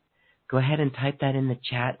that. Go ahead and type that in the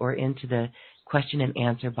chat or into the question and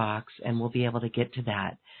answer box, and we'll be able to get to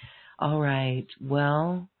that. All right.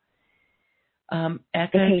 Well,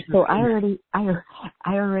 okay, so I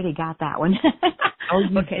already got that one. Oh,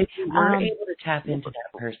 you okay. were able to tap into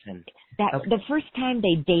that person. Okay. The first time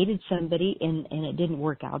they dated somebody and it didn't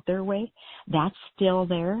work out their way, that's still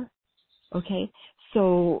there. Okay,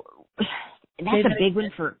 so that's a big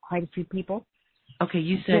one for quite a few people. Okay,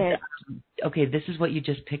 you said, okay, this is what you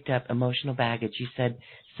just picked up, emotional baggage. You said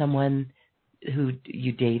someone who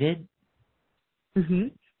you dated? Mm-hmm.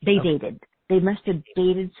 They dated. They must have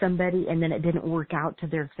dated somebody and then it didn't work out to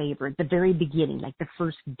their favor at the very beginning, like the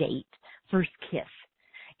first date, first kiss.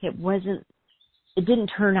 It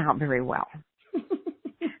didn't turn out very well.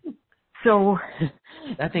 So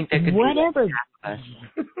I think that could whatever. be us.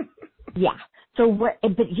 Yeah. So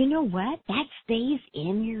but you know what? That stays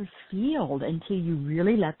in your field until you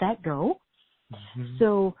really let that go. Mm-hmm.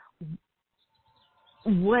 So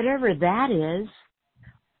whatever that is,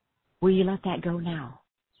 will you let that go now?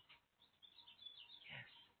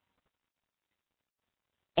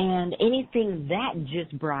 And anything that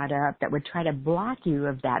just brought up that would try to block you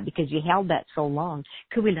of that because you held that so long,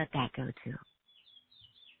 could we let that go too?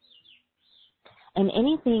 And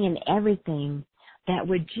anything and everything that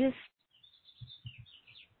would just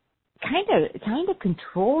kind of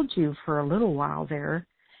controlled you for a little while there,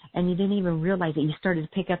 and you didn't even realize that you started to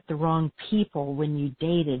pick up the wrong people when you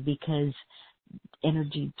dated because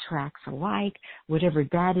energy tracks alike, whatever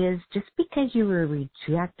that is, just because you were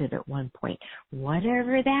rejected at one point,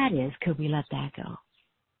 whatever that is, could we let that go?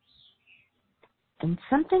 And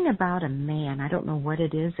something about a man, I don't know what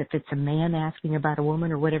it is, if it's a man asking about a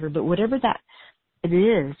woman or whatever, but whatever that it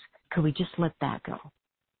is, could we just let that go?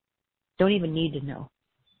 Don't even need to know.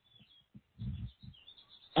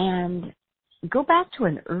 And go back to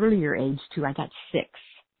an earlier age too. I got 6.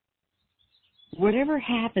 Whatever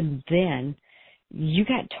happened then, you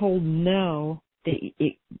got told no,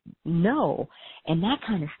 no, and that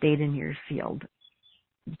kind of stayed in your field.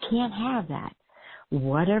 You can't have that.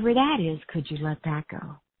 Whatever that is, could you let that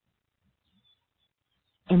go?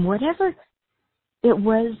 And whatever it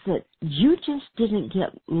was that you just didn't get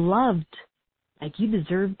loved like you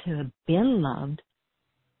deserved to have been loved,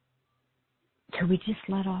 could we just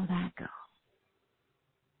let all that go?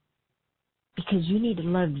 Because you need to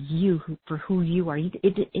love you for who you are.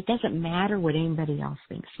 It doesn't matter what anybody else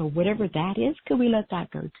thinks. So whatever that is, could we let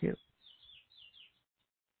that go too?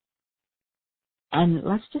 And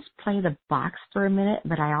let's just play the box for a minute,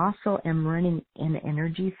 but I also am running an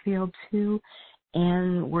energy field too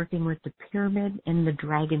and working with the pyramid and the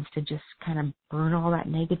dragons to just kind of burn all that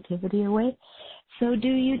negativity away. So do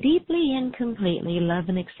you deeply and completely love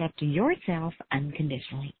and accept yourself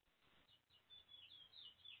unconditionally?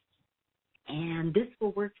 And this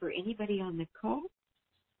will work for anybody on the call,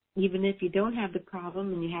 even if you don't have the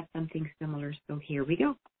problem and you have something similar. So here we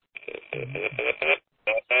go.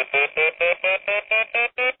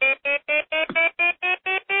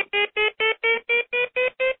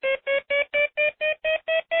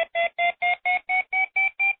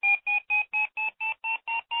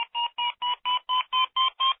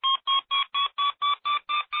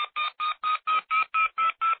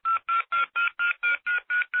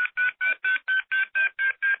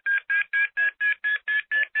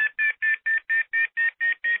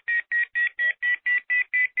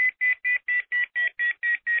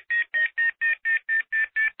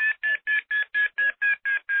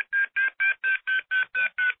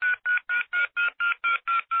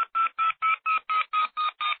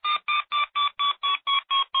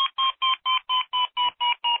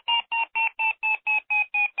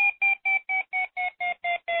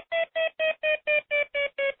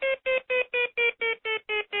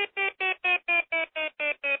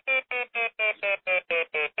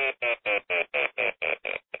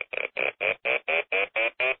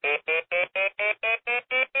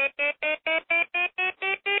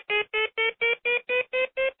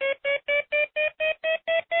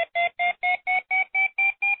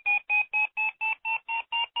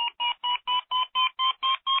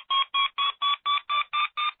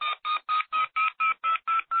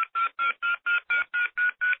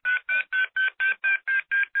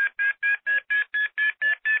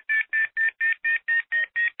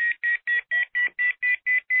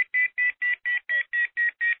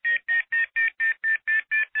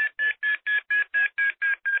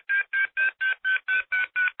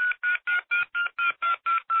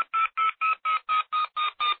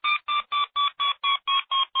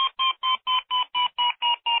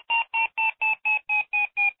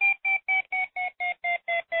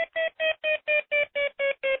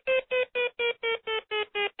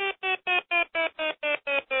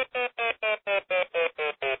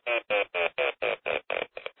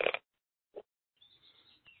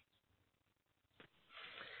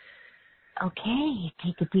 Okay,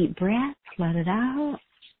 take a deep breath, let it out.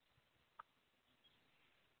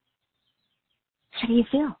 How do you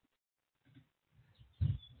feel?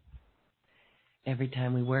 Every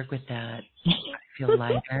time we work with that, I feel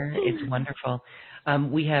lighter. It's wonderful.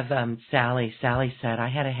 We have Sally. Sally said, I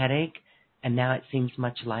had a headache, and now it seems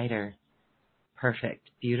much lighter. Perfect.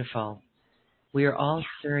 Beautiful. We are all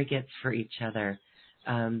surrogates for each other.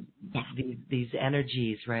 These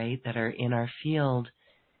energies, right, that are in our field,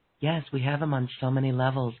 yes, we have them on so many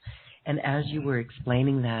levels. And as you were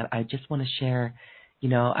explaining that, I just want to share,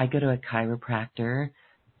 I go to a chiropractor.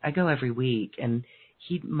 I go every week, and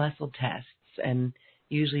he muscle tests, and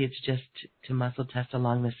usually it's just to muscle test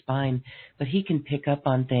along the spine, but he can pick up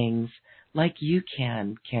on things like you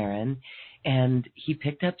can, Karen, and he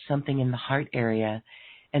picked up something in the heart area.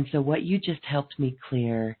 And so what you just helped me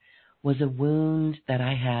clear was a wound that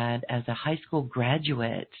I had as a high school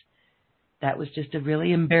graduate. That was just a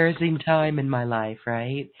really embarrassing time in my life,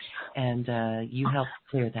 right? And you helped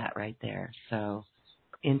clear that right there. So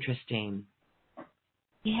interesting.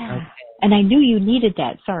 Yeah. Okay. And I knew you needed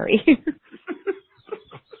that. Sorry.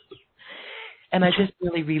 And I just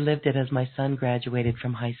really relived it as my son graduated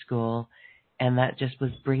from high school, and that just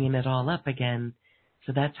was bringing it all up again.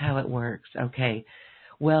 So that's how it works. Okay.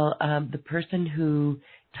 Well, the person who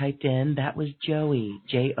typed in, that was Joey,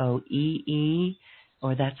 Joee,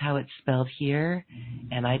 or that's how it's spelled here.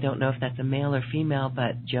 And I don't know if that's a male or female,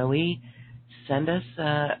 but Joey, send us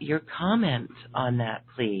your comment on that,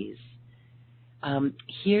 please.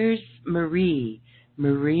 Here's Marie.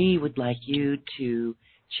 Marie would like you to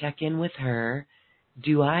check in with her.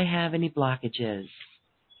 Do I have any blockages?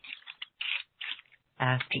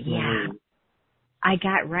 Asked Marie. I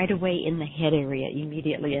got right away in the head area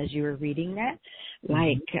immediately as you were reading that,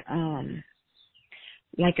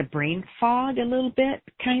 like a brain fog a little bit,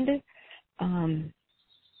 kind of.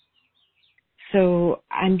 So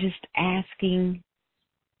I'm just asking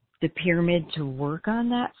the pyramid to work on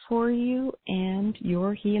that for you and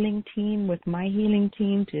your healing team with my healing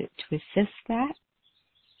team to assist that.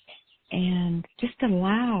 And just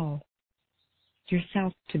allow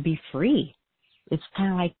yourself to be free. It's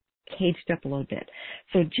kind of like caged up a little bit.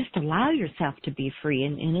 So just allow yourself to be free.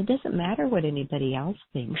 And it doesn't matter what anybody else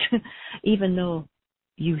thinks. Even though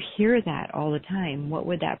you hear that all the time, what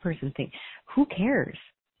would that person think? Who cares?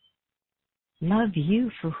 Love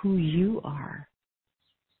you for who you are.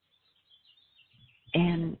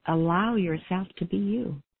 And allow yourself to be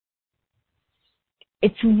you.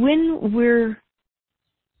 It's when we're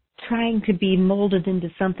trying to be molded into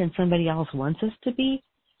something somebody else wants us to be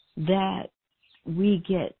that we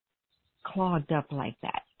get clogged up like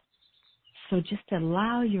that. So just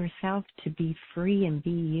allow yourself to be free and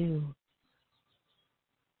be you.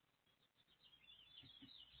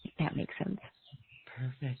 If that makes sense.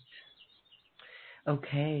 Perfect.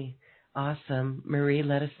 Okay. Awesome. Marie,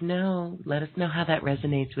 let us know. Let us know how that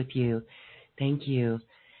resonates with you. Thank you.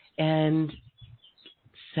 And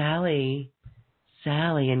Sally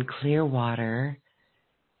in Clearwater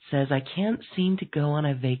says, I can't seem to go on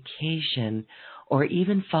a vacation or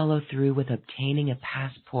even follow through with obtaining a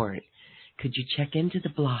passport. Could you check into the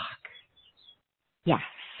block? Yeah.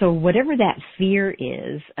 So whatever that fear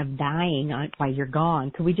is of dying while you're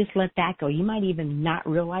gone, could we just let that go? You might even not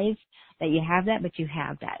realize that you have that, but you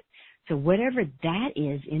have that. So whatever that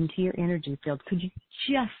is into your energy field, could you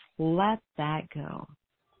just let that go?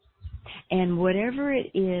 And whatever it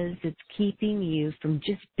is that's keeping you from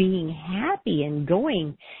just being happy and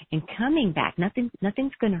going and coming back,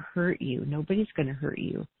 nothing's going to hurt you. Nobody's going to hurt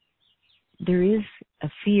you. There is a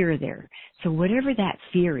fear there. So whatever that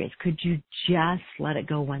fear is, could you just let it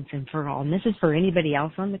go once and for all? And this is for anybody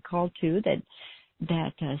else on the call too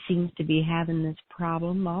that seems to be having this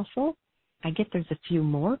problem also. I get there's a few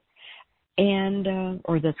more, and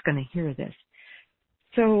or that's going to hear this.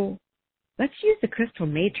 So let's use the crystal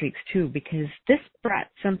matrix too, because this brought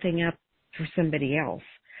something up for somebody else.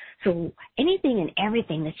 So anything and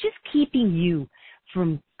everything that's just keeping you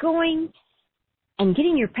from going and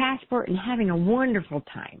getting your passport and having a wonderful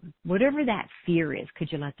time, whatever that fear is,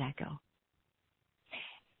 could you let that go?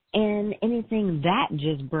 And anything that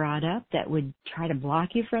just brought up that would try to block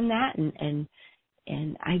you from that,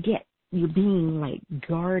 and I get you being like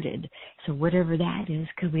guarded. So whatever that is,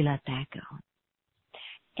 could we let that go?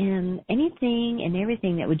 And anything and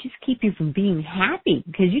everything that would just keep you from being happy,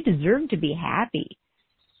 because you deserve to be happy,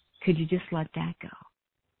 could you just let that go?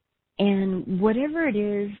 And whatever it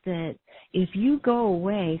is that if you go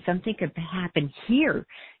away, something could happen here,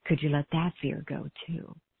 could you let that fear go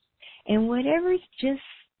too? And whatever's just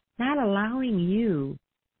not allowing you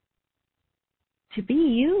to be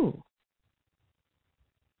you,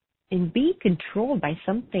 and be controlled by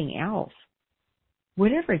something else.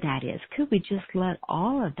 Whatever that is, could we just let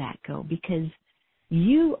all of that go? Because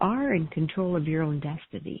you are in control of your own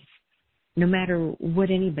destiny. No matter what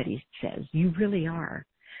anybody says, you really are.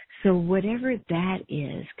 So whatever that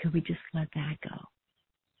is, could we just let that go?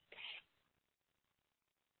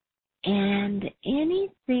 And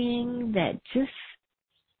anything that just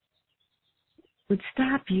would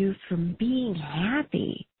stop you from being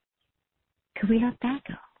happy, could we let that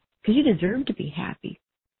go? Because you deserve to be happy.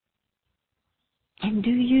 And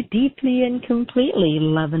do you deeply and completely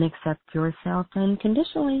love and accept yourself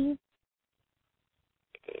unconditionally?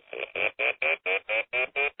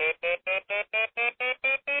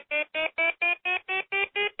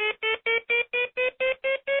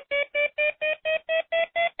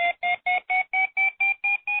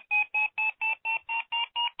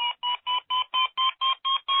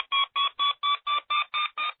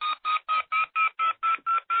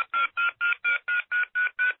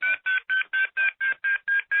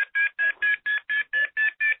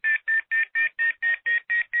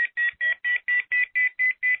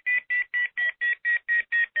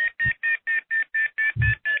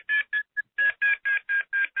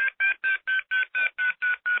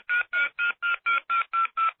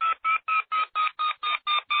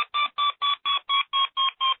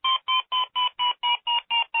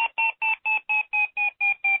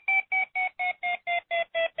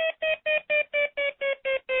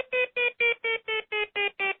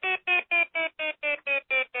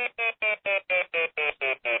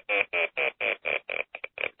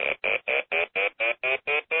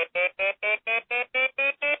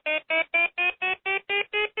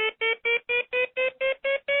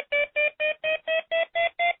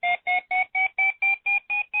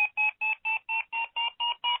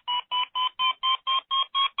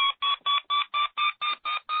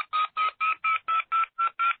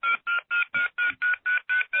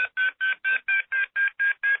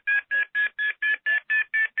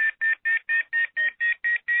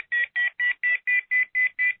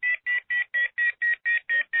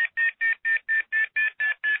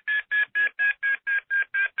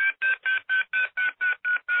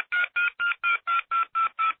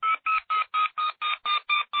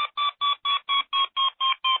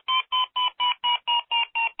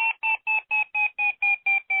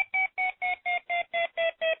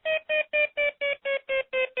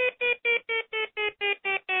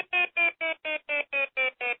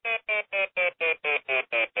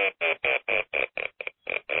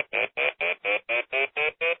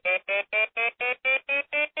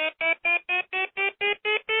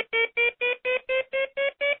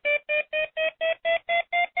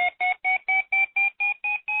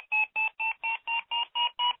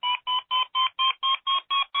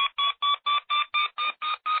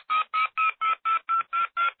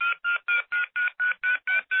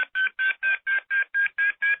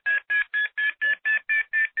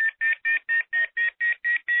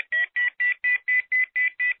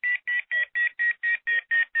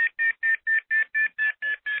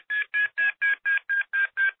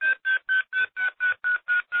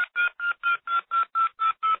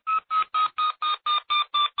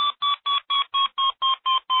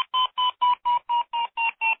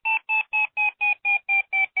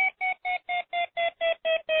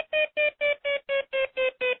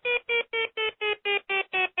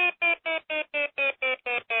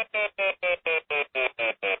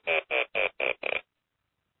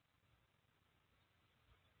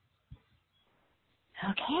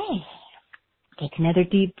 Okay. Take another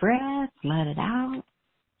deep breath. Let it out.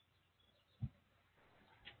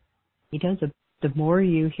 You know, the more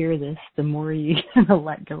you hear this, the more you kind of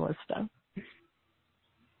let go of stuff.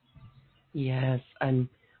 Yes, and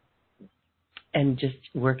just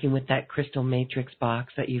working with that crystal matrix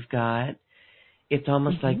box that you've got, it's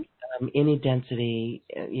almost like any density,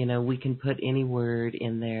 we can put any word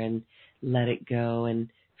in there and let it go and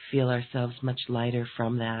feel ourselves much lighter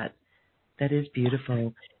from that. That is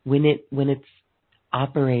beautiful. When it's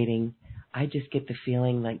operating, I just get the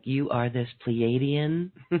feeling like you are this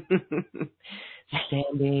Pleiadian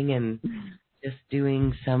standing and just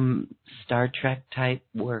doing some Star Trek type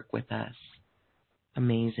work with us.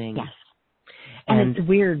 Amazing. Yes. And it's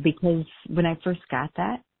weird because when I first got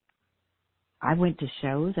that, I went to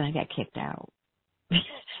shows and I got kicked out.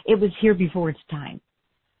 It was here before its time.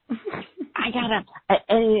 I got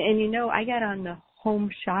I got on the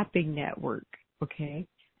Home Shopping Network, okay?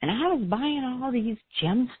 And I was buying all these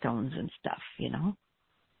gemstones and stuff, And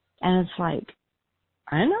it's like,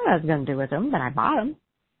 I didn't know what I was going to do with them, but I bought them.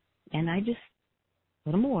 And I just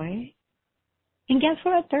put them away. And guess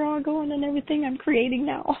what? They're all going in everything I'm creating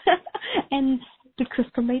now. and the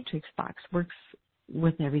crystal matrix box works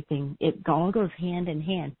with everything. It all goes hand in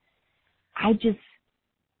hand. I just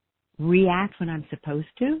react when I'm supposed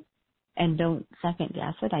to and don't second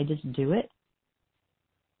guess it. I just do it.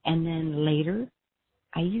 And then later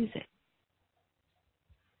I use it.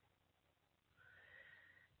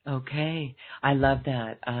 Okay. I love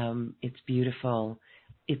that. It's beautiful.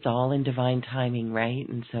 It's all in divine timing, right?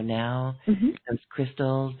 And so now those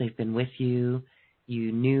crystals, they've been with you.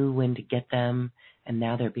 You knew when to get them, and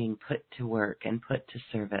now they're being put to work and put to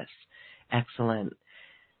service. Excellent.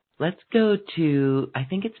 Let's go to, I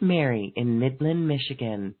think it's Mary in Midland,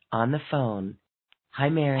 Michigan, on the phone. Hi,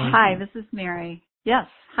 Mary. Hi, this is Mary. Yes,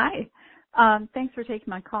 hi. Thanks for taking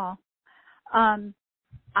my call.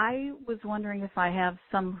 I was wondering if I have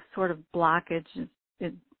some sort of blockage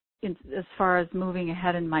as far as moving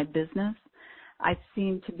ahead in my business. I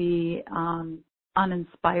seem to be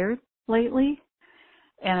uninspired lately,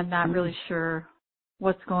 and I'm not really sure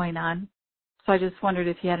what's going on. So I just wondered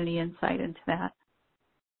if you had any insight into that.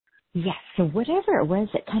 Yes, so whatever it was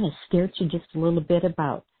that kind of scared you just a little bit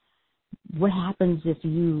about what happens if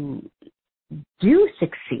you do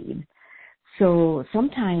succeed. So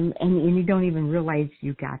sometime, and you don't even realize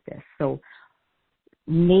you got this. So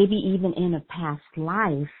maybe even in a past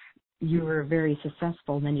life, you were very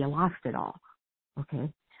successful and then you lost it all. Okay?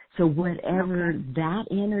 So whatever that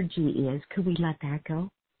energy is, could we let that go?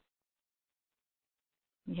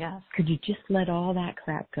 Yes. Could you just let all that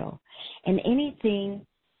crap go? And anything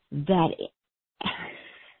that,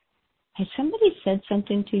 has somebody said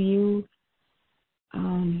something to you?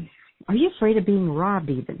 Are you afraid of being robbed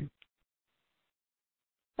even?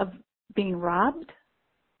 Of being robbed?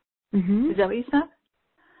 Mm-hmm. Is that what you said?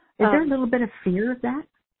 Is there a little bit of fear of that?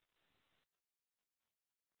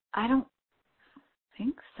 I don't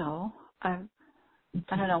think so. I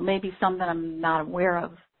don't know. Maybe some that I'm not aware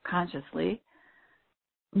of consciously.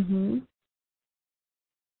 Mm-hmm.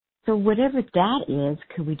 So whatever that is,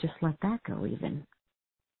 could we just let that go even?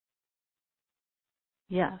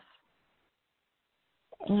 Yes.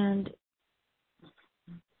 And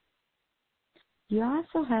you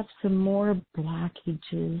also have some more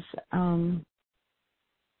blockages.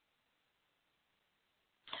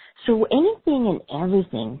 So anything and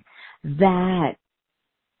everything that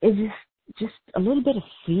is just a little bit of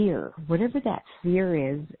fear, whatever that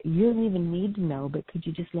fear is, you don't even need to know, but could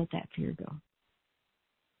you just let that fear go?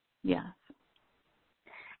 Yes.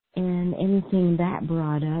 And anything that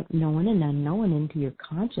brought up, known and unknown, into your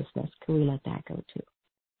consciousness, could we let that go too?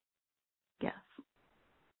 Yes.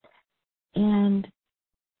 And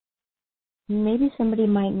maybe somebody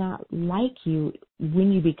might not like you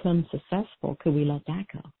when you become successful. Could we let that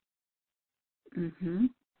go? Mhm.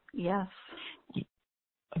 Yes.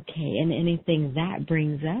 Okay, and anything that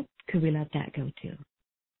brings up, could we let that go too?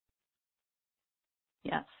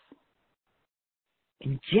 Yes.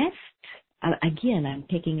 And just, again, I'm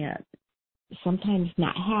picking up sometimes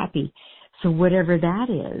not happy. So whatever that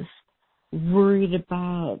is, worried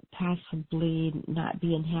about possibly not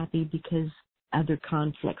being happy because other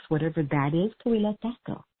conflicts, whatever that is, can we let that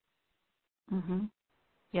go? Mhm.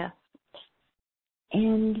 Yes.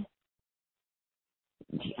 And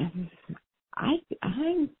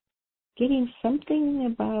I'm getting something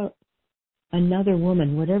about another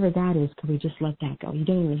woman, whatever that is, can we just let that go? You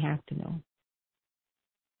don't even have to know.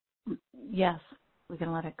 Yes. We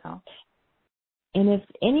can let it go. And if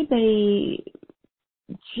anybody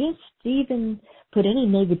just even put any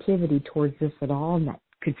negativity towards this at all, and that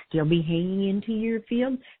could still be hanging into your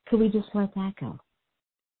field, could we just let that go?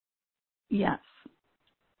 Yes.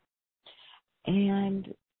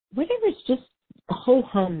 And whatever's just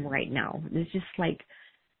ho-hum right now, it's just like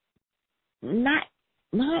not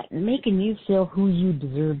making you feel who you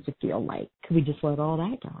deserve to feel like. Could we just let all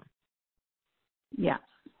that go? Yes.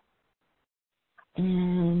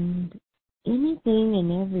 And anything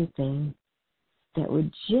and everything that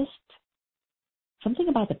would just, something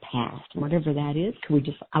about the past, whatever that is, could we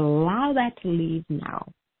just allow that to leave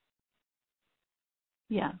now?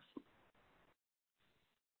 Yes.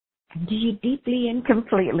 And do you deeply and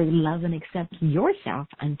completely love and accept yourself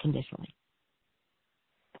unconditionally?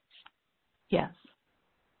 Yes.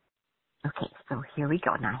 Okay, so here we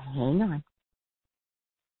go. Now hang on.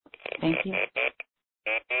 Thank you.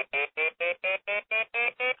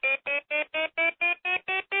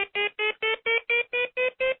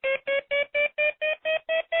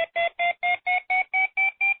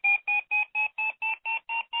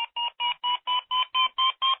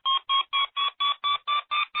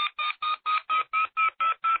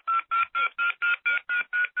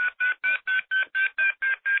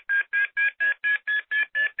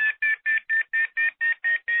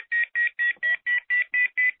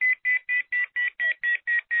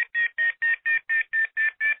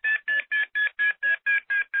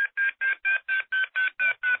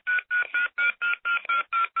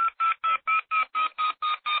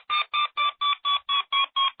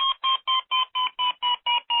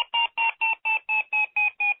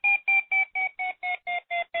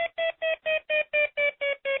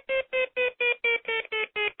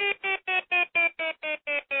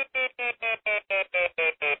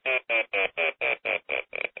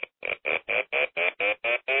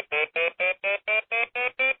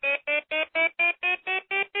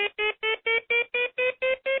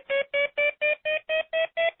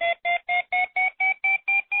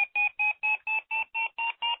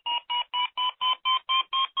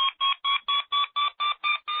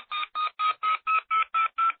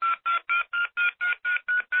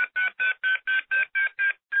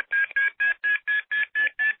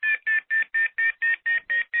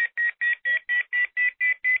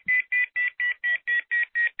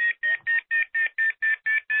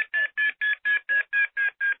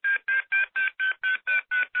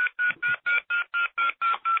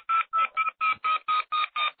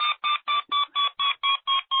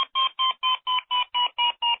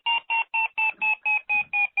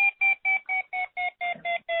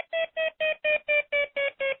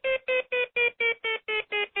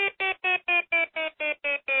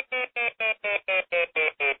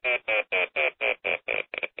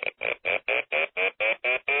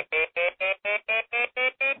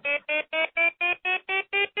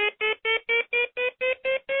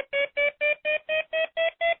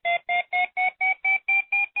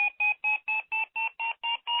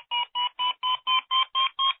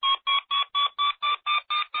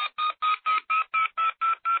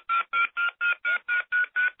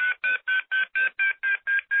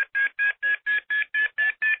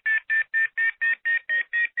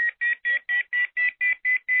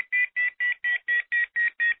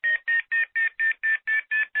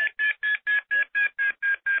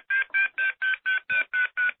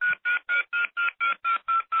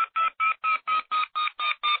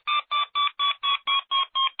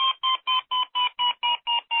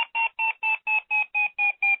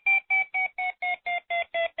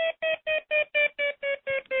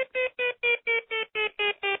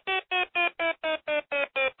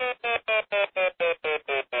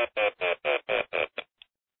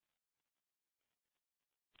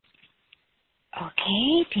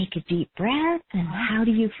 Okay, take a deep breath. And how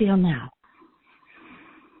do you feel now?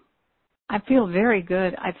 I feel very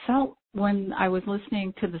good. I felt when I was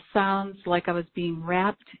listening to the sounds like I was being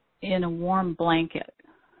wrapped in a warm blanket.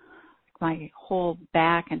 My whole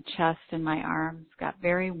back and chest and my arms got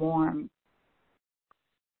very warm.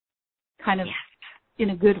 Kind of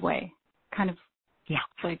in a good way. Kind of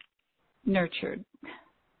like nurtured.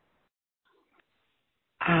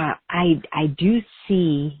 I do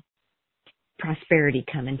see prosperity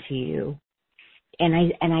coming to you. And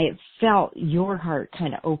I felt your heart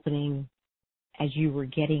kind of opening as you were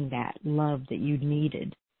getting that love that you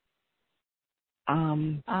needed.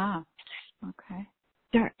 Okay.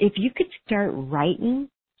 If you could start writing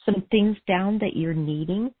some things down that you're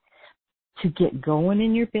needing to get going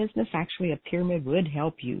in your business, actually a pyramid would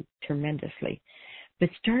help you tremendously. But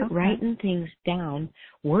start writing things down,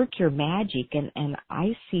 work your magic, and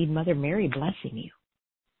I see Mother Mary blessing you.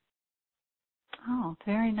 Oh,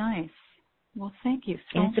 very nice. Well, thank you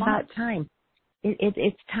so much. And it's about time.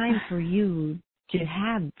 It's time for you to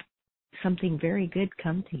have something very good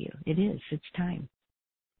come to you. It is. It's time.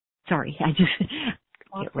 Sorry, I just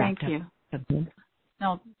well, get wrapped thank up. you.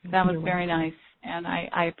 No, that was very nice, and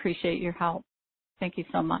I appreciate your help. Thank you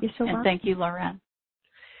so much. You're so welcome. Thank you, Loren.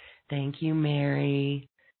 Thank you, Mary.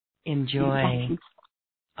 Enjoy.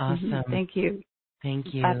 Awesome. Thank you.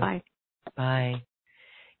 Thank you. Bye-bye. Bye.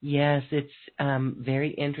 Yes, it's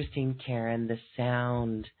very interesting, Karen, the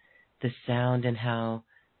sound and how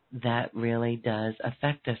that really does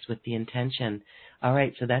affect us with the intention. All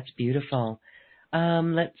right, so that's beautiful.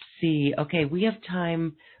 Let's see. Okay, we have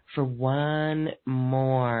time for one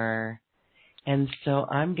more. And so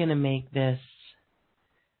I'm going to make this,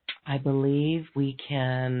 I believe we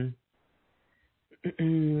can,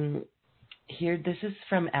 here, this is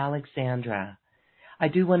from Alexandra. I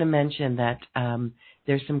do want to mention that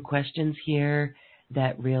there's some questions here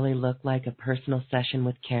that really look like a personal session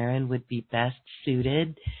with Karen would be best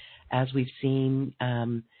suited. As we've seen,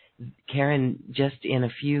 Karen, just in a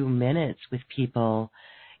few minutes with people,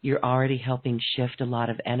 you're already helping shift a lot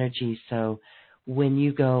of energy. So when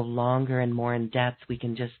you go longer and more in depth, we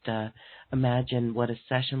can just imagine what a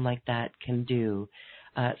session like that can do.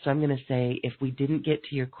 So I'm going to say, if we didn't get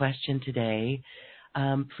to your question today,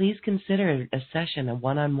 please consider a session, a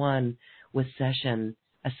one-on-one session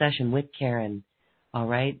with Karen. All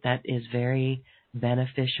right, that is very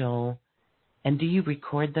beneficial. And do you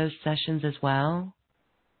record those sessions as well?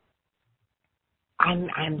 I'm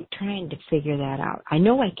trying to figure that out. I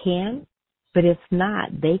know I can, but if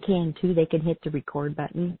not, they can too. They can hit the record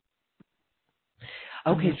button.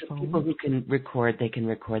 Okay, so people who can record, they can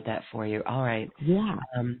record that for you. All right. Yeah.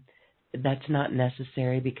 That's not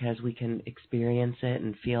necessary because we can experience it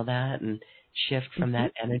and feel that and shift from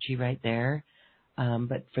that energy right there.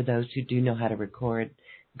 But for those who do know how to record,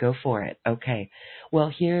 go for it. Okay.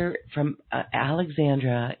 Well, here from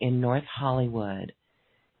Alexandra in North Hollywood,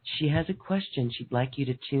 she has a question. She'd like you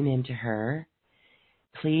to tune into her.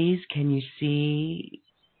 Please, can you see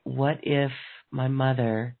what if my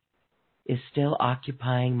mother is still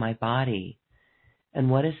occupying my body? And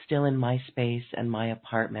what is still in my space and my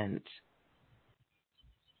apartment?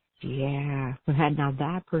 Yeah. Now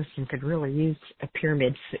that person could really use a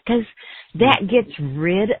pyramid because that gets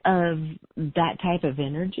rid of that type of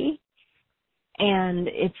energy. And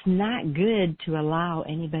it's not good to allow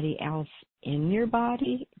anybody else in your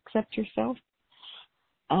body except yourself.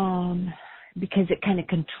 Because it kind of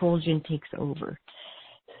controls you and takes over.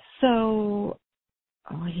 So,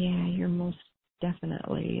 oh yeah, you're most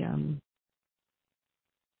definitely,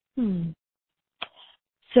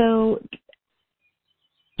 So,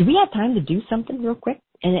 do we have time to do something real quick?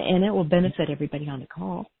 And it will benefit everybody on the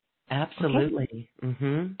call. Absolutely. Okay?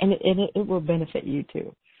 Mm-hmm. And it will benefit you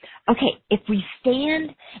too. Okay, if we stand,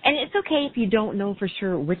 and it's okay if you don't know for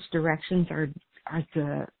sure which directions are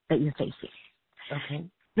that you're facing. Okay.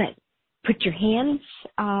 But put your hands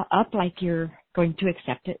up like you're going to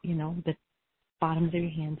accept it, the bottoms of your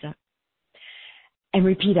hands up. And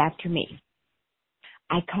repeat after me.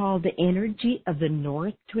 I call the energy of the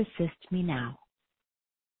north to assist me now.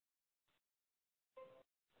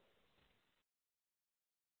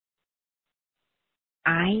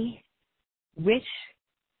 I wish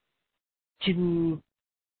to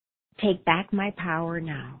take back my power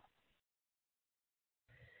now.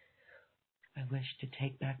 I wish to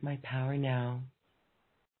take back my power now.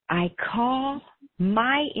 I call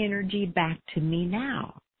my energy back to me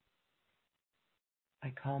now.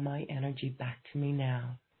 I call my energy back to me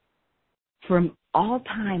now. From all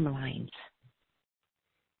timelines.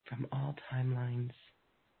 From all timelines.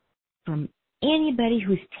 From anybody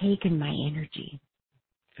who's taken my energy.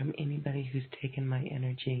 from anybody who's taken my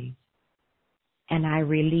energy. And I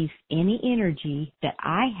release any energy that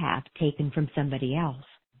I have taken from somebody else.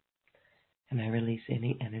 And I release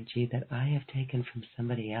any energy that I have taken from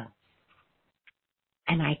somebody else.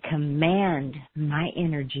 And I command my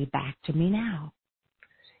energy back to me now.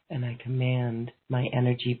 And I command my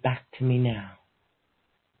energy back to me now.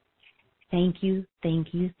 Thank you, thank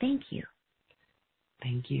you, thank you.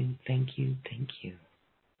 Thank you, thank you, thank you.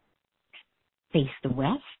 Face the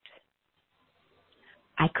west.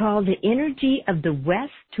 I call the energy of the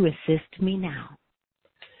west to assist me now.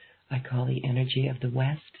 I call the energy of the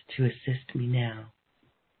west to assist me now.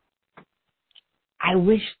 I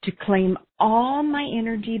wish to claim all my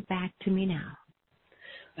energy back to me now.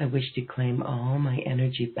 I wish to claim all my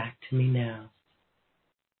energy back to me now.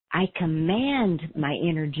 I command my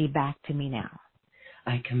energy back to me now.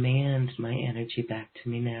 I command my energy back to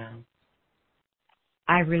me now.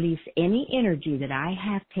 I release any energy that I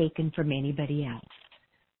have taken from anybody else.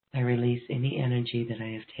 I release any energy that I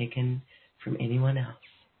have taken from anyone else.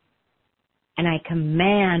 And I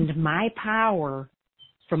command my power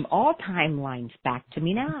from all timelines back to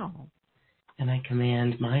me now. And I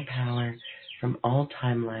command my power from all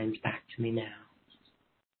timelines back to me now.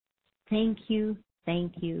 Thank you,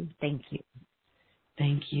 thank you, thank you.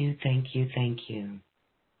 Thank you, thank you, thank you.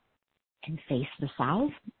 And face the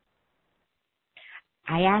south.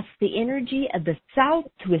 I ask the energy of the south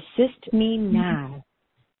to assist me now.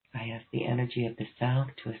 I ask the energy of the south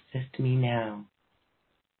to assist me now.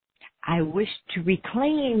 I wish to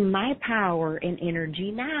reclaim my power and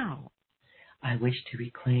energy now. I wish to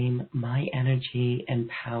reclaim my energy and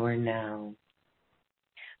power now.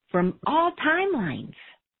 From all timelines.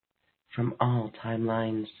 From all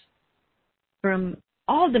timelines. From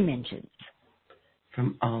all dimensions.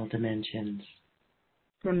 From all dimensions.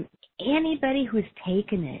 From anybody who's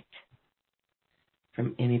taken it.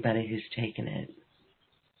 From anybody who's taken it.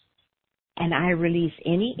 And I release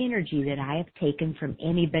any energy that I have taken from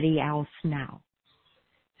anybody else now.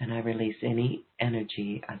 And I release any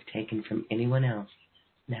energy I've taken from anyone else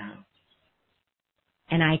now.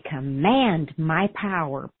 And I command my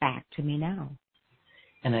power back to me now.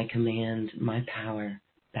 And I command my power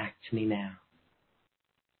back to me now.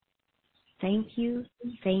 Thank you,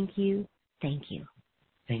 thank you, thank you.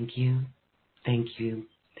 Thank you, thank you,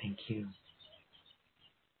 thank you.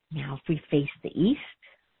 Now if we face the east,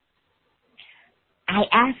 I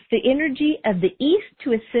ask the energy of the east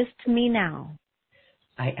to assist me now.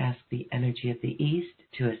 I ask the energy of the east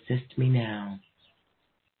to assist me now.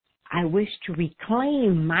 I wish to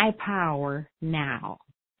reclaim my power now.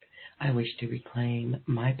 I wish to reclaim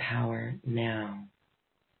my power now.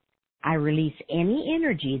 I release any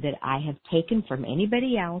energy that I have taken from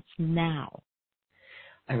anybody else now.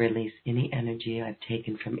 I release any energy I've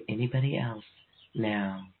taken from anybody else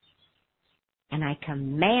now. And I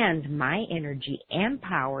command my energy and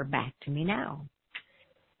power back to me now.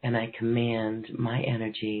 And I command my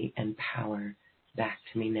energy and power back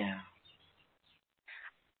to me now.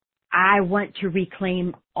 I want to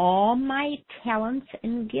reclaim all my talents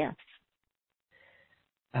and gifts.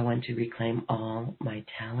 I want to reclaim all my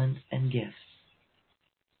talents and gifts.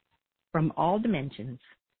 From all dimensions.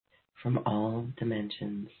 From all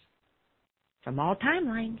dimensions. From all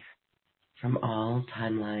timelines. From all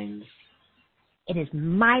timelines. It is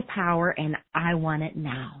my power and I want it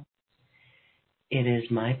now. It is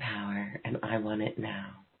my power and I want it now.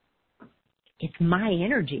 It's my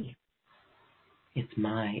energy. It's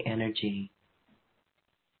my energy.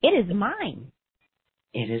 It is mine.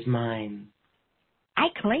 It is mine. I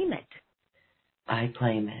claim it. I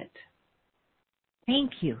claim it.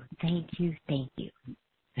 Thank you, thank you, thank you.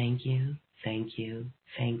 Thank you, thank you,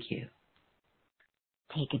 thank you.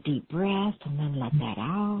 Take a deep breath and then let that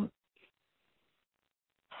out.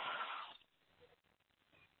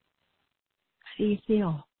 How do you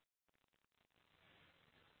feel?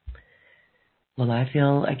 Well, I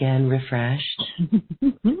feel again refreshed.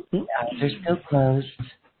 The eyes are still closed.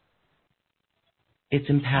 It's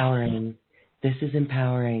empowering. This is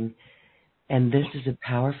empowering. And this is a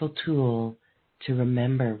powerful tool to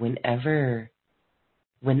remember whenever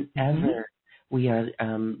we are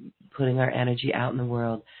putting our energy out in the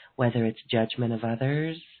world, whether it's judgment of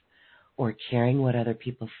others or caring what other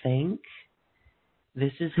people think.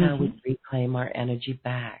 This is how we reclaim our energy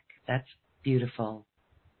back. That's beautiful.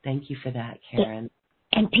 Thank you for that, Karen.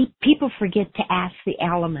 And people forget to ask the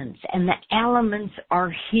elements, and the elements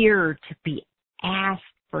are here to be asked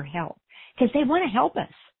for help because they want to help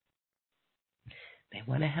us. They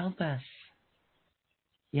want to help us.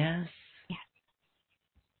 Yes. Yeah.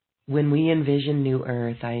 When we envision New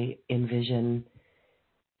Earth, I envision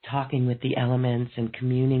talking with the elements and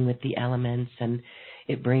communing with the elements, and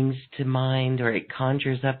it brings to mind, or it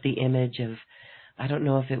conjures up the image of, I don't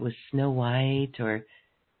know if it was Snow White or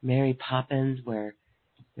Mary Poppins, where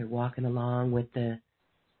they're walking along with the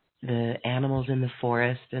animals in the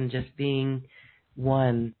forest and just being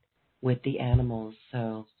one with the animals.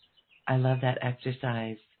 So I love that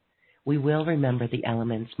exercise. We will remember the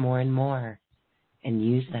elements more and more and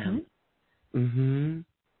use them. Mm-hmm.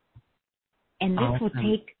 And this will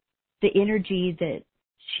take the energy that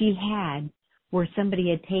she had where somebody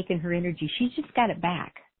had taken her energy. She's just got it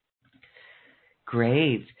back.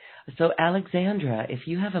 Great. So Alexandra, if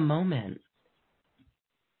you have a moment,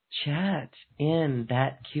 chat in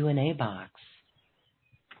that Q&A box.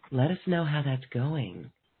 Let us know how that's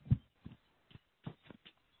going.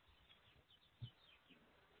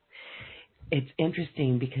 It's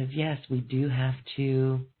interesting because, yes, we do have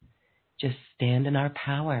to just stand in our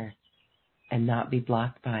power and not be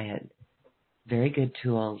blocked by it. Very good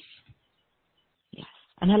tools. Yes.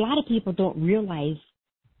 And a lot of people don't realize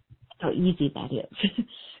how easy that is.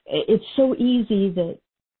 It's so easy that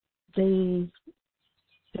they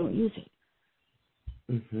don't use it.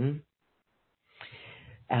 Mm-hmm.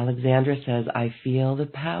 Alexandra says, I feel the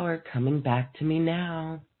power coming back to me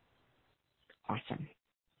now. Awesome.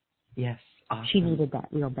 Yes, awesome. She needed that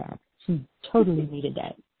real bad. She totally needed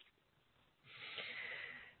that.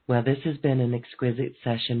 Well, this has been an exquisite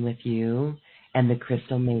session with you and the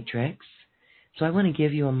Crystal Matrix. So I want to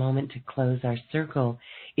give you a moment to close our circle.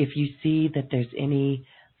 If you see that there's any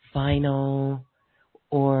final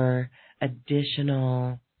or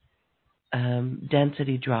additional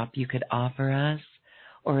density drop you could offer us,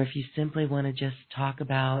 or if you simply want to just talk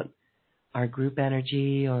about our group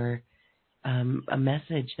energy or a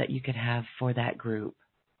message that you could have for that group.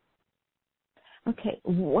 Okay,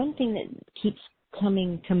 one thing that keeps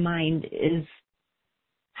coming to mind is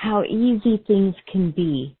how easy things can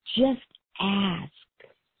be. Just ask.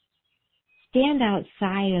 Stand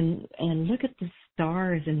outside and look at the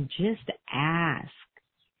stars and just ask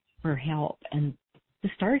for help, and the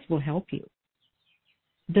stars will help you.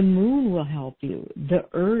 The moon will help you. The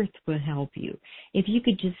earth will help you. If you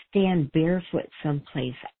could just stand barefoot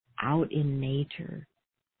someplace out in nature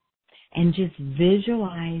and just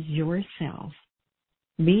visualize yourself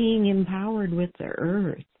being empowered with the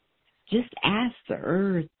earth, just ask the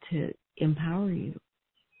earth to empower you.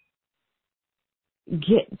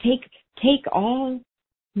 Take all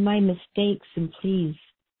my mistakes and please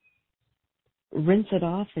rinse it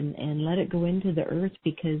off and let it go into the earth,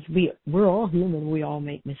 because we're all human. We all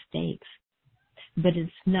make mistakes. But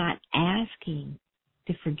it's not asking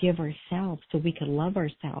to forgive ourselves so we can love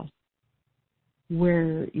ourselves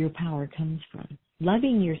where your power comes from.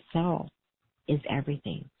 Loving yourself is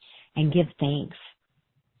everything. And give thanks.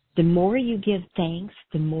 The more you give thanks,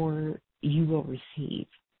 the more you will receive.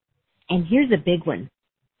 And here's a big one.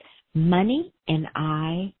 Money and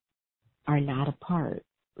I are not apart,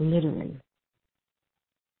 literally.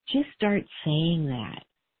 Just start saying that,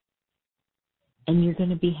 and you're going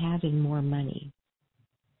to be having more money.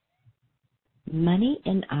 Money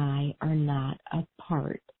and I are not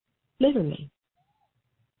apart, literally.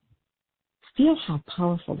 Feel how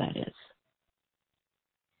powerful that is.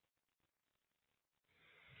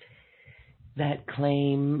 That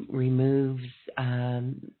claim removes,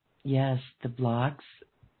 yes, the blocks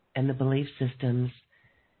and the belief systems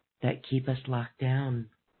that keep us locked down.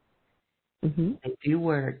 Mm-hmm. They do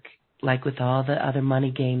work, like with all the other money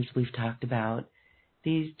games we've talked about.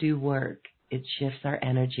 These do work. It shifts our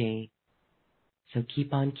energy. So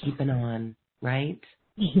keep on keeping on, right?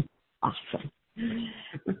 Awesome.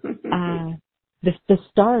 The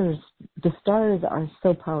stars are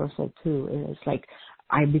so powerful too. And it's like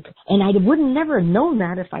and I wouldn't never have known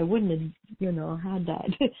that if I wouldn't have, had that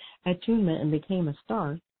attunement and became a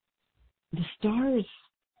star. The stars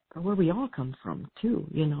are where we all come from too.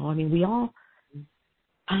 I mean, we all,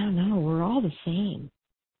 I don't know, we're all the same.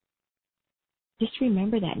 Just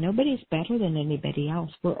remember that nobody's better than anybody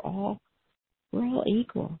else. We're all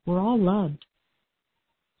equal. We're all loved.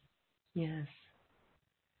 Yes.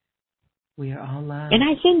 We are all loved. And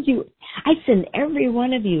I send every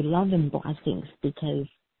one of you love and blessings, because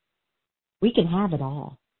we can have it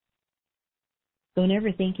all. Don't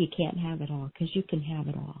ever think you can't have it all, because you can have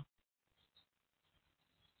it all.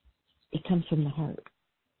 It comes from the heart.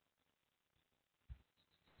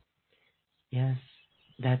 Yes,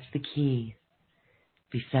 that's the key.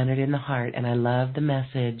 Be centered in the heart. And I love the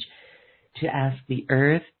message to ask the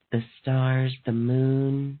earth, the stars, the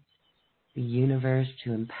moon, the universe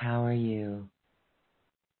to empower you.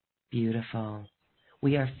 Beautiful.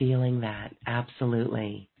 We are feeling that,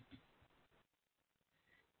 absolutely.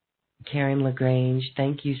 Karen LaGrange,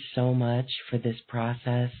 thank you so much for this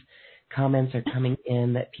process. Comments are coming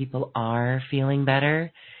in that people are feeling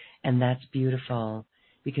better, and that's beautiful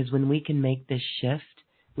because when we can make this shift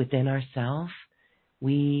within ourselves,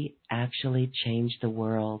 we actually change the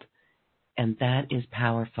world, and that is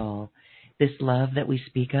powerful. This love that we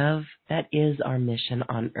speak of, that is our mission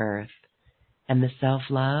on earth, and the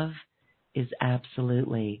self-love is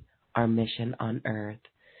absolutely our mission on earth.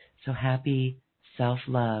 So happy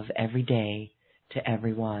self-love every day to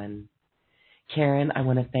everyone. Karen, I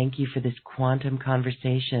want to thank you for this quantum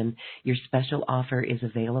conversation. Your special offer is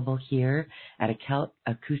available here at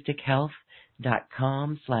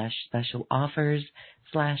acoustichealth.com/special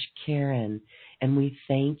offers/Karen, and we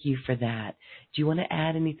thank you for that. Do you want to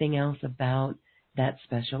add anything else about that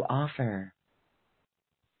special offer?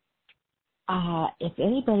 If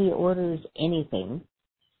anybody orders anything,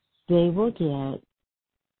 they will get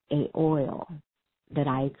an oil that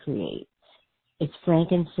I create. It's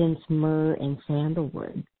frankincense, myrrh, and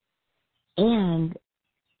sandalwood. And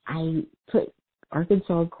I put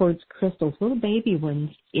Arkansas quartz crystals, little baby ones,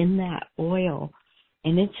 in that oil,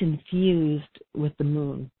 and it's infused with the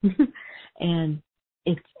moon. And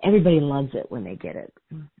everybody loves it when they get it.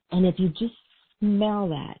 And if you just smell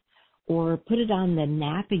that, or put it on the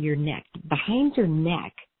nape of your neck, behind your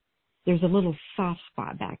neck, there's a little soft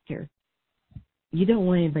spot back there. You don't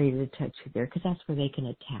want anybody to touch you there because that's where they can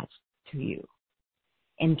attach to you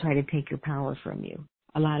and try to take your power from you.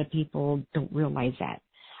 A lot of people don't realize that.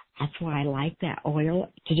 That's why I like that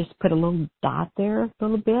oil, to just put a little dot there a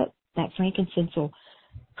little bit. That frankincense will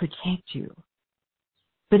protect you.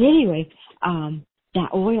 But anyway,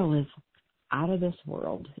 that oil is out of this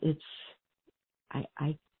world.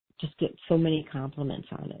 I just get so many compliments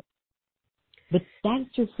on it. But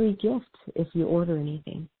that's your free gift if you order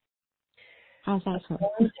anything. How's that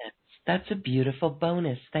sound? That's a beautiful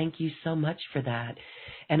bonus. Thank you so much for that.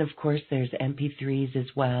 And of course, there's MP3s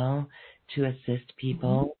as well to assist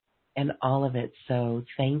people and all of it. So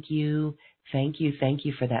thank you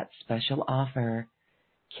for that special offer.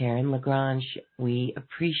 Karen LaGrange, we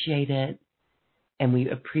appreciate it. And we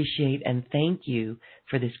appreciate and thank you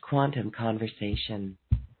for this quantum conversation.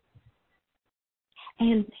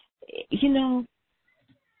 And,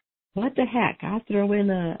 what the heck? I'll throw in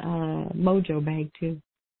a mojo bag, too.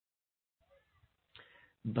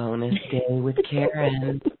 Bonus day with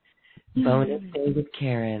Karen. Bonus day with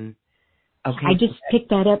Karen. Okay. I just picked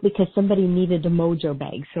that up because somebody needed a mojo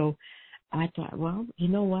bag. So I thought, well, you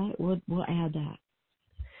know what? We'll add that.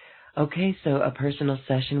 Okay, so a personal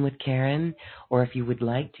session with Karen, or if you would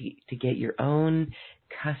like to get your own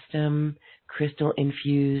custom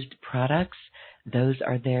crystal-infused products, those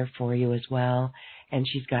are there for you as well. And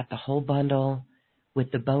she's got the whole bundle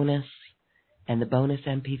with the bonus and the bonus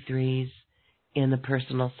MP3s in the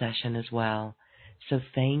personal session as well. So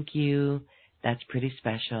thank you. That's pretty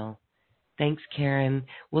special. Thanks, Karen.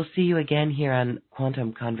 We'll see you again here on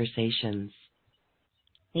Quantum Conversations.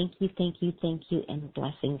 Thank you, and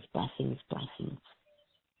blessings, blessings, blessings.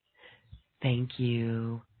 Thank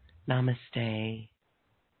you. Namaste.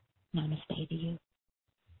 Namaste to you.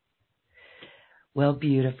 Well,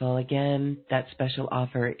 beautiful. Again, that special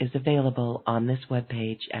offer is available on this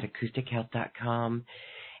webpage at acoustichealth.com.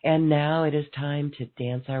 And now it is time to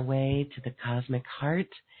dance our way to the cosmic heart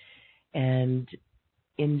and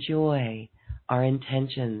enjoy our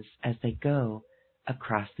intentions as they go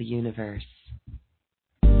across the universe.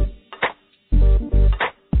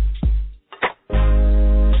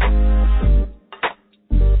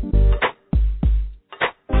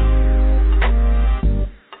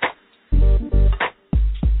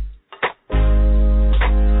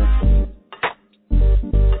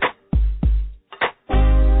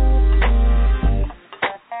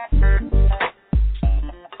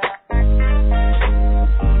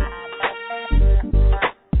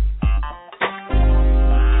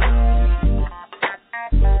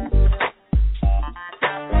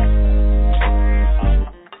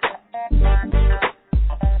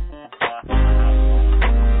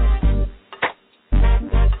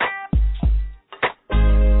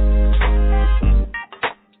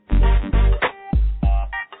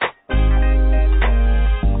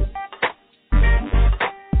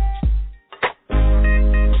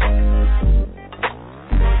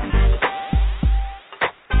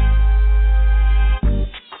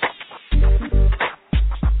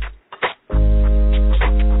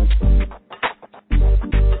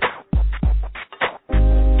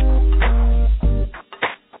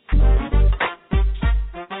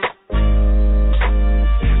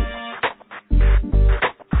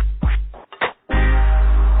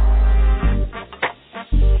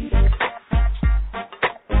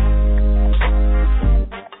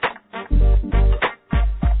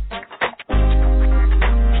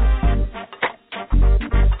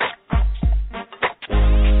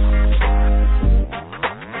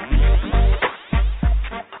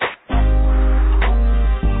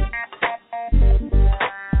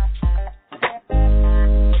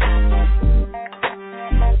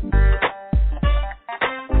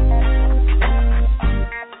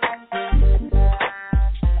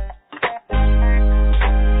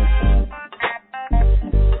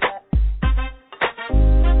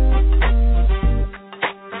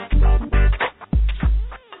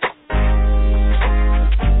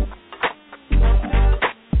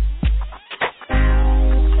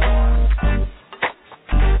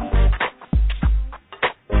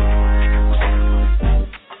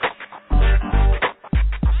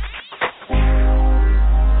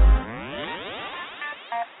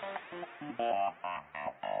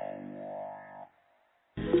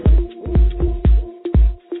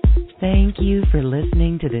 Thank you for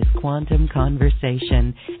listening to this quantum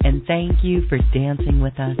conversation, and thank you for dancing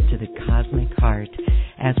with us to the cosmic heart.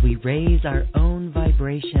 As we raise our own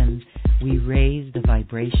vibration, we raise the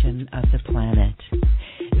vibration of the planet.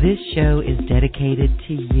 This show is dedicated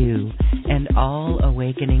to you and all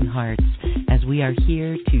awakening hearts, as we are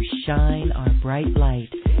here to shine our bright light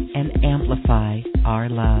and amplify our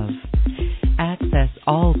love. Access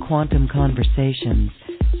all quantum conversations,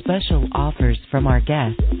 special offers from our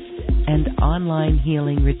guests, and online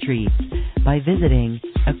healing retreats by visiting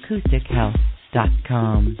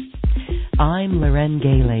acoustichealth.com. I'm Loren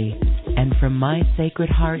Gailey, and from my sacred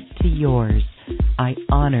heart to yours, I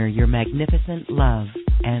honor your magnificent love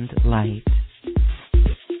and light.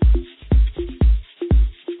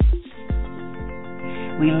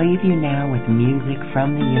 We leave you now with music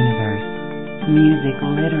from the universe. Music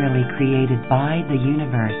literally created by the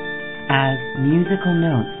universe, as musical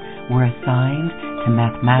notes were assigned to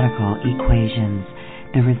mathematical equations.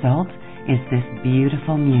 The result is this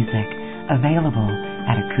beautiful music, available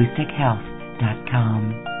at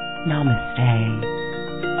acoustichealth.com. Namaste.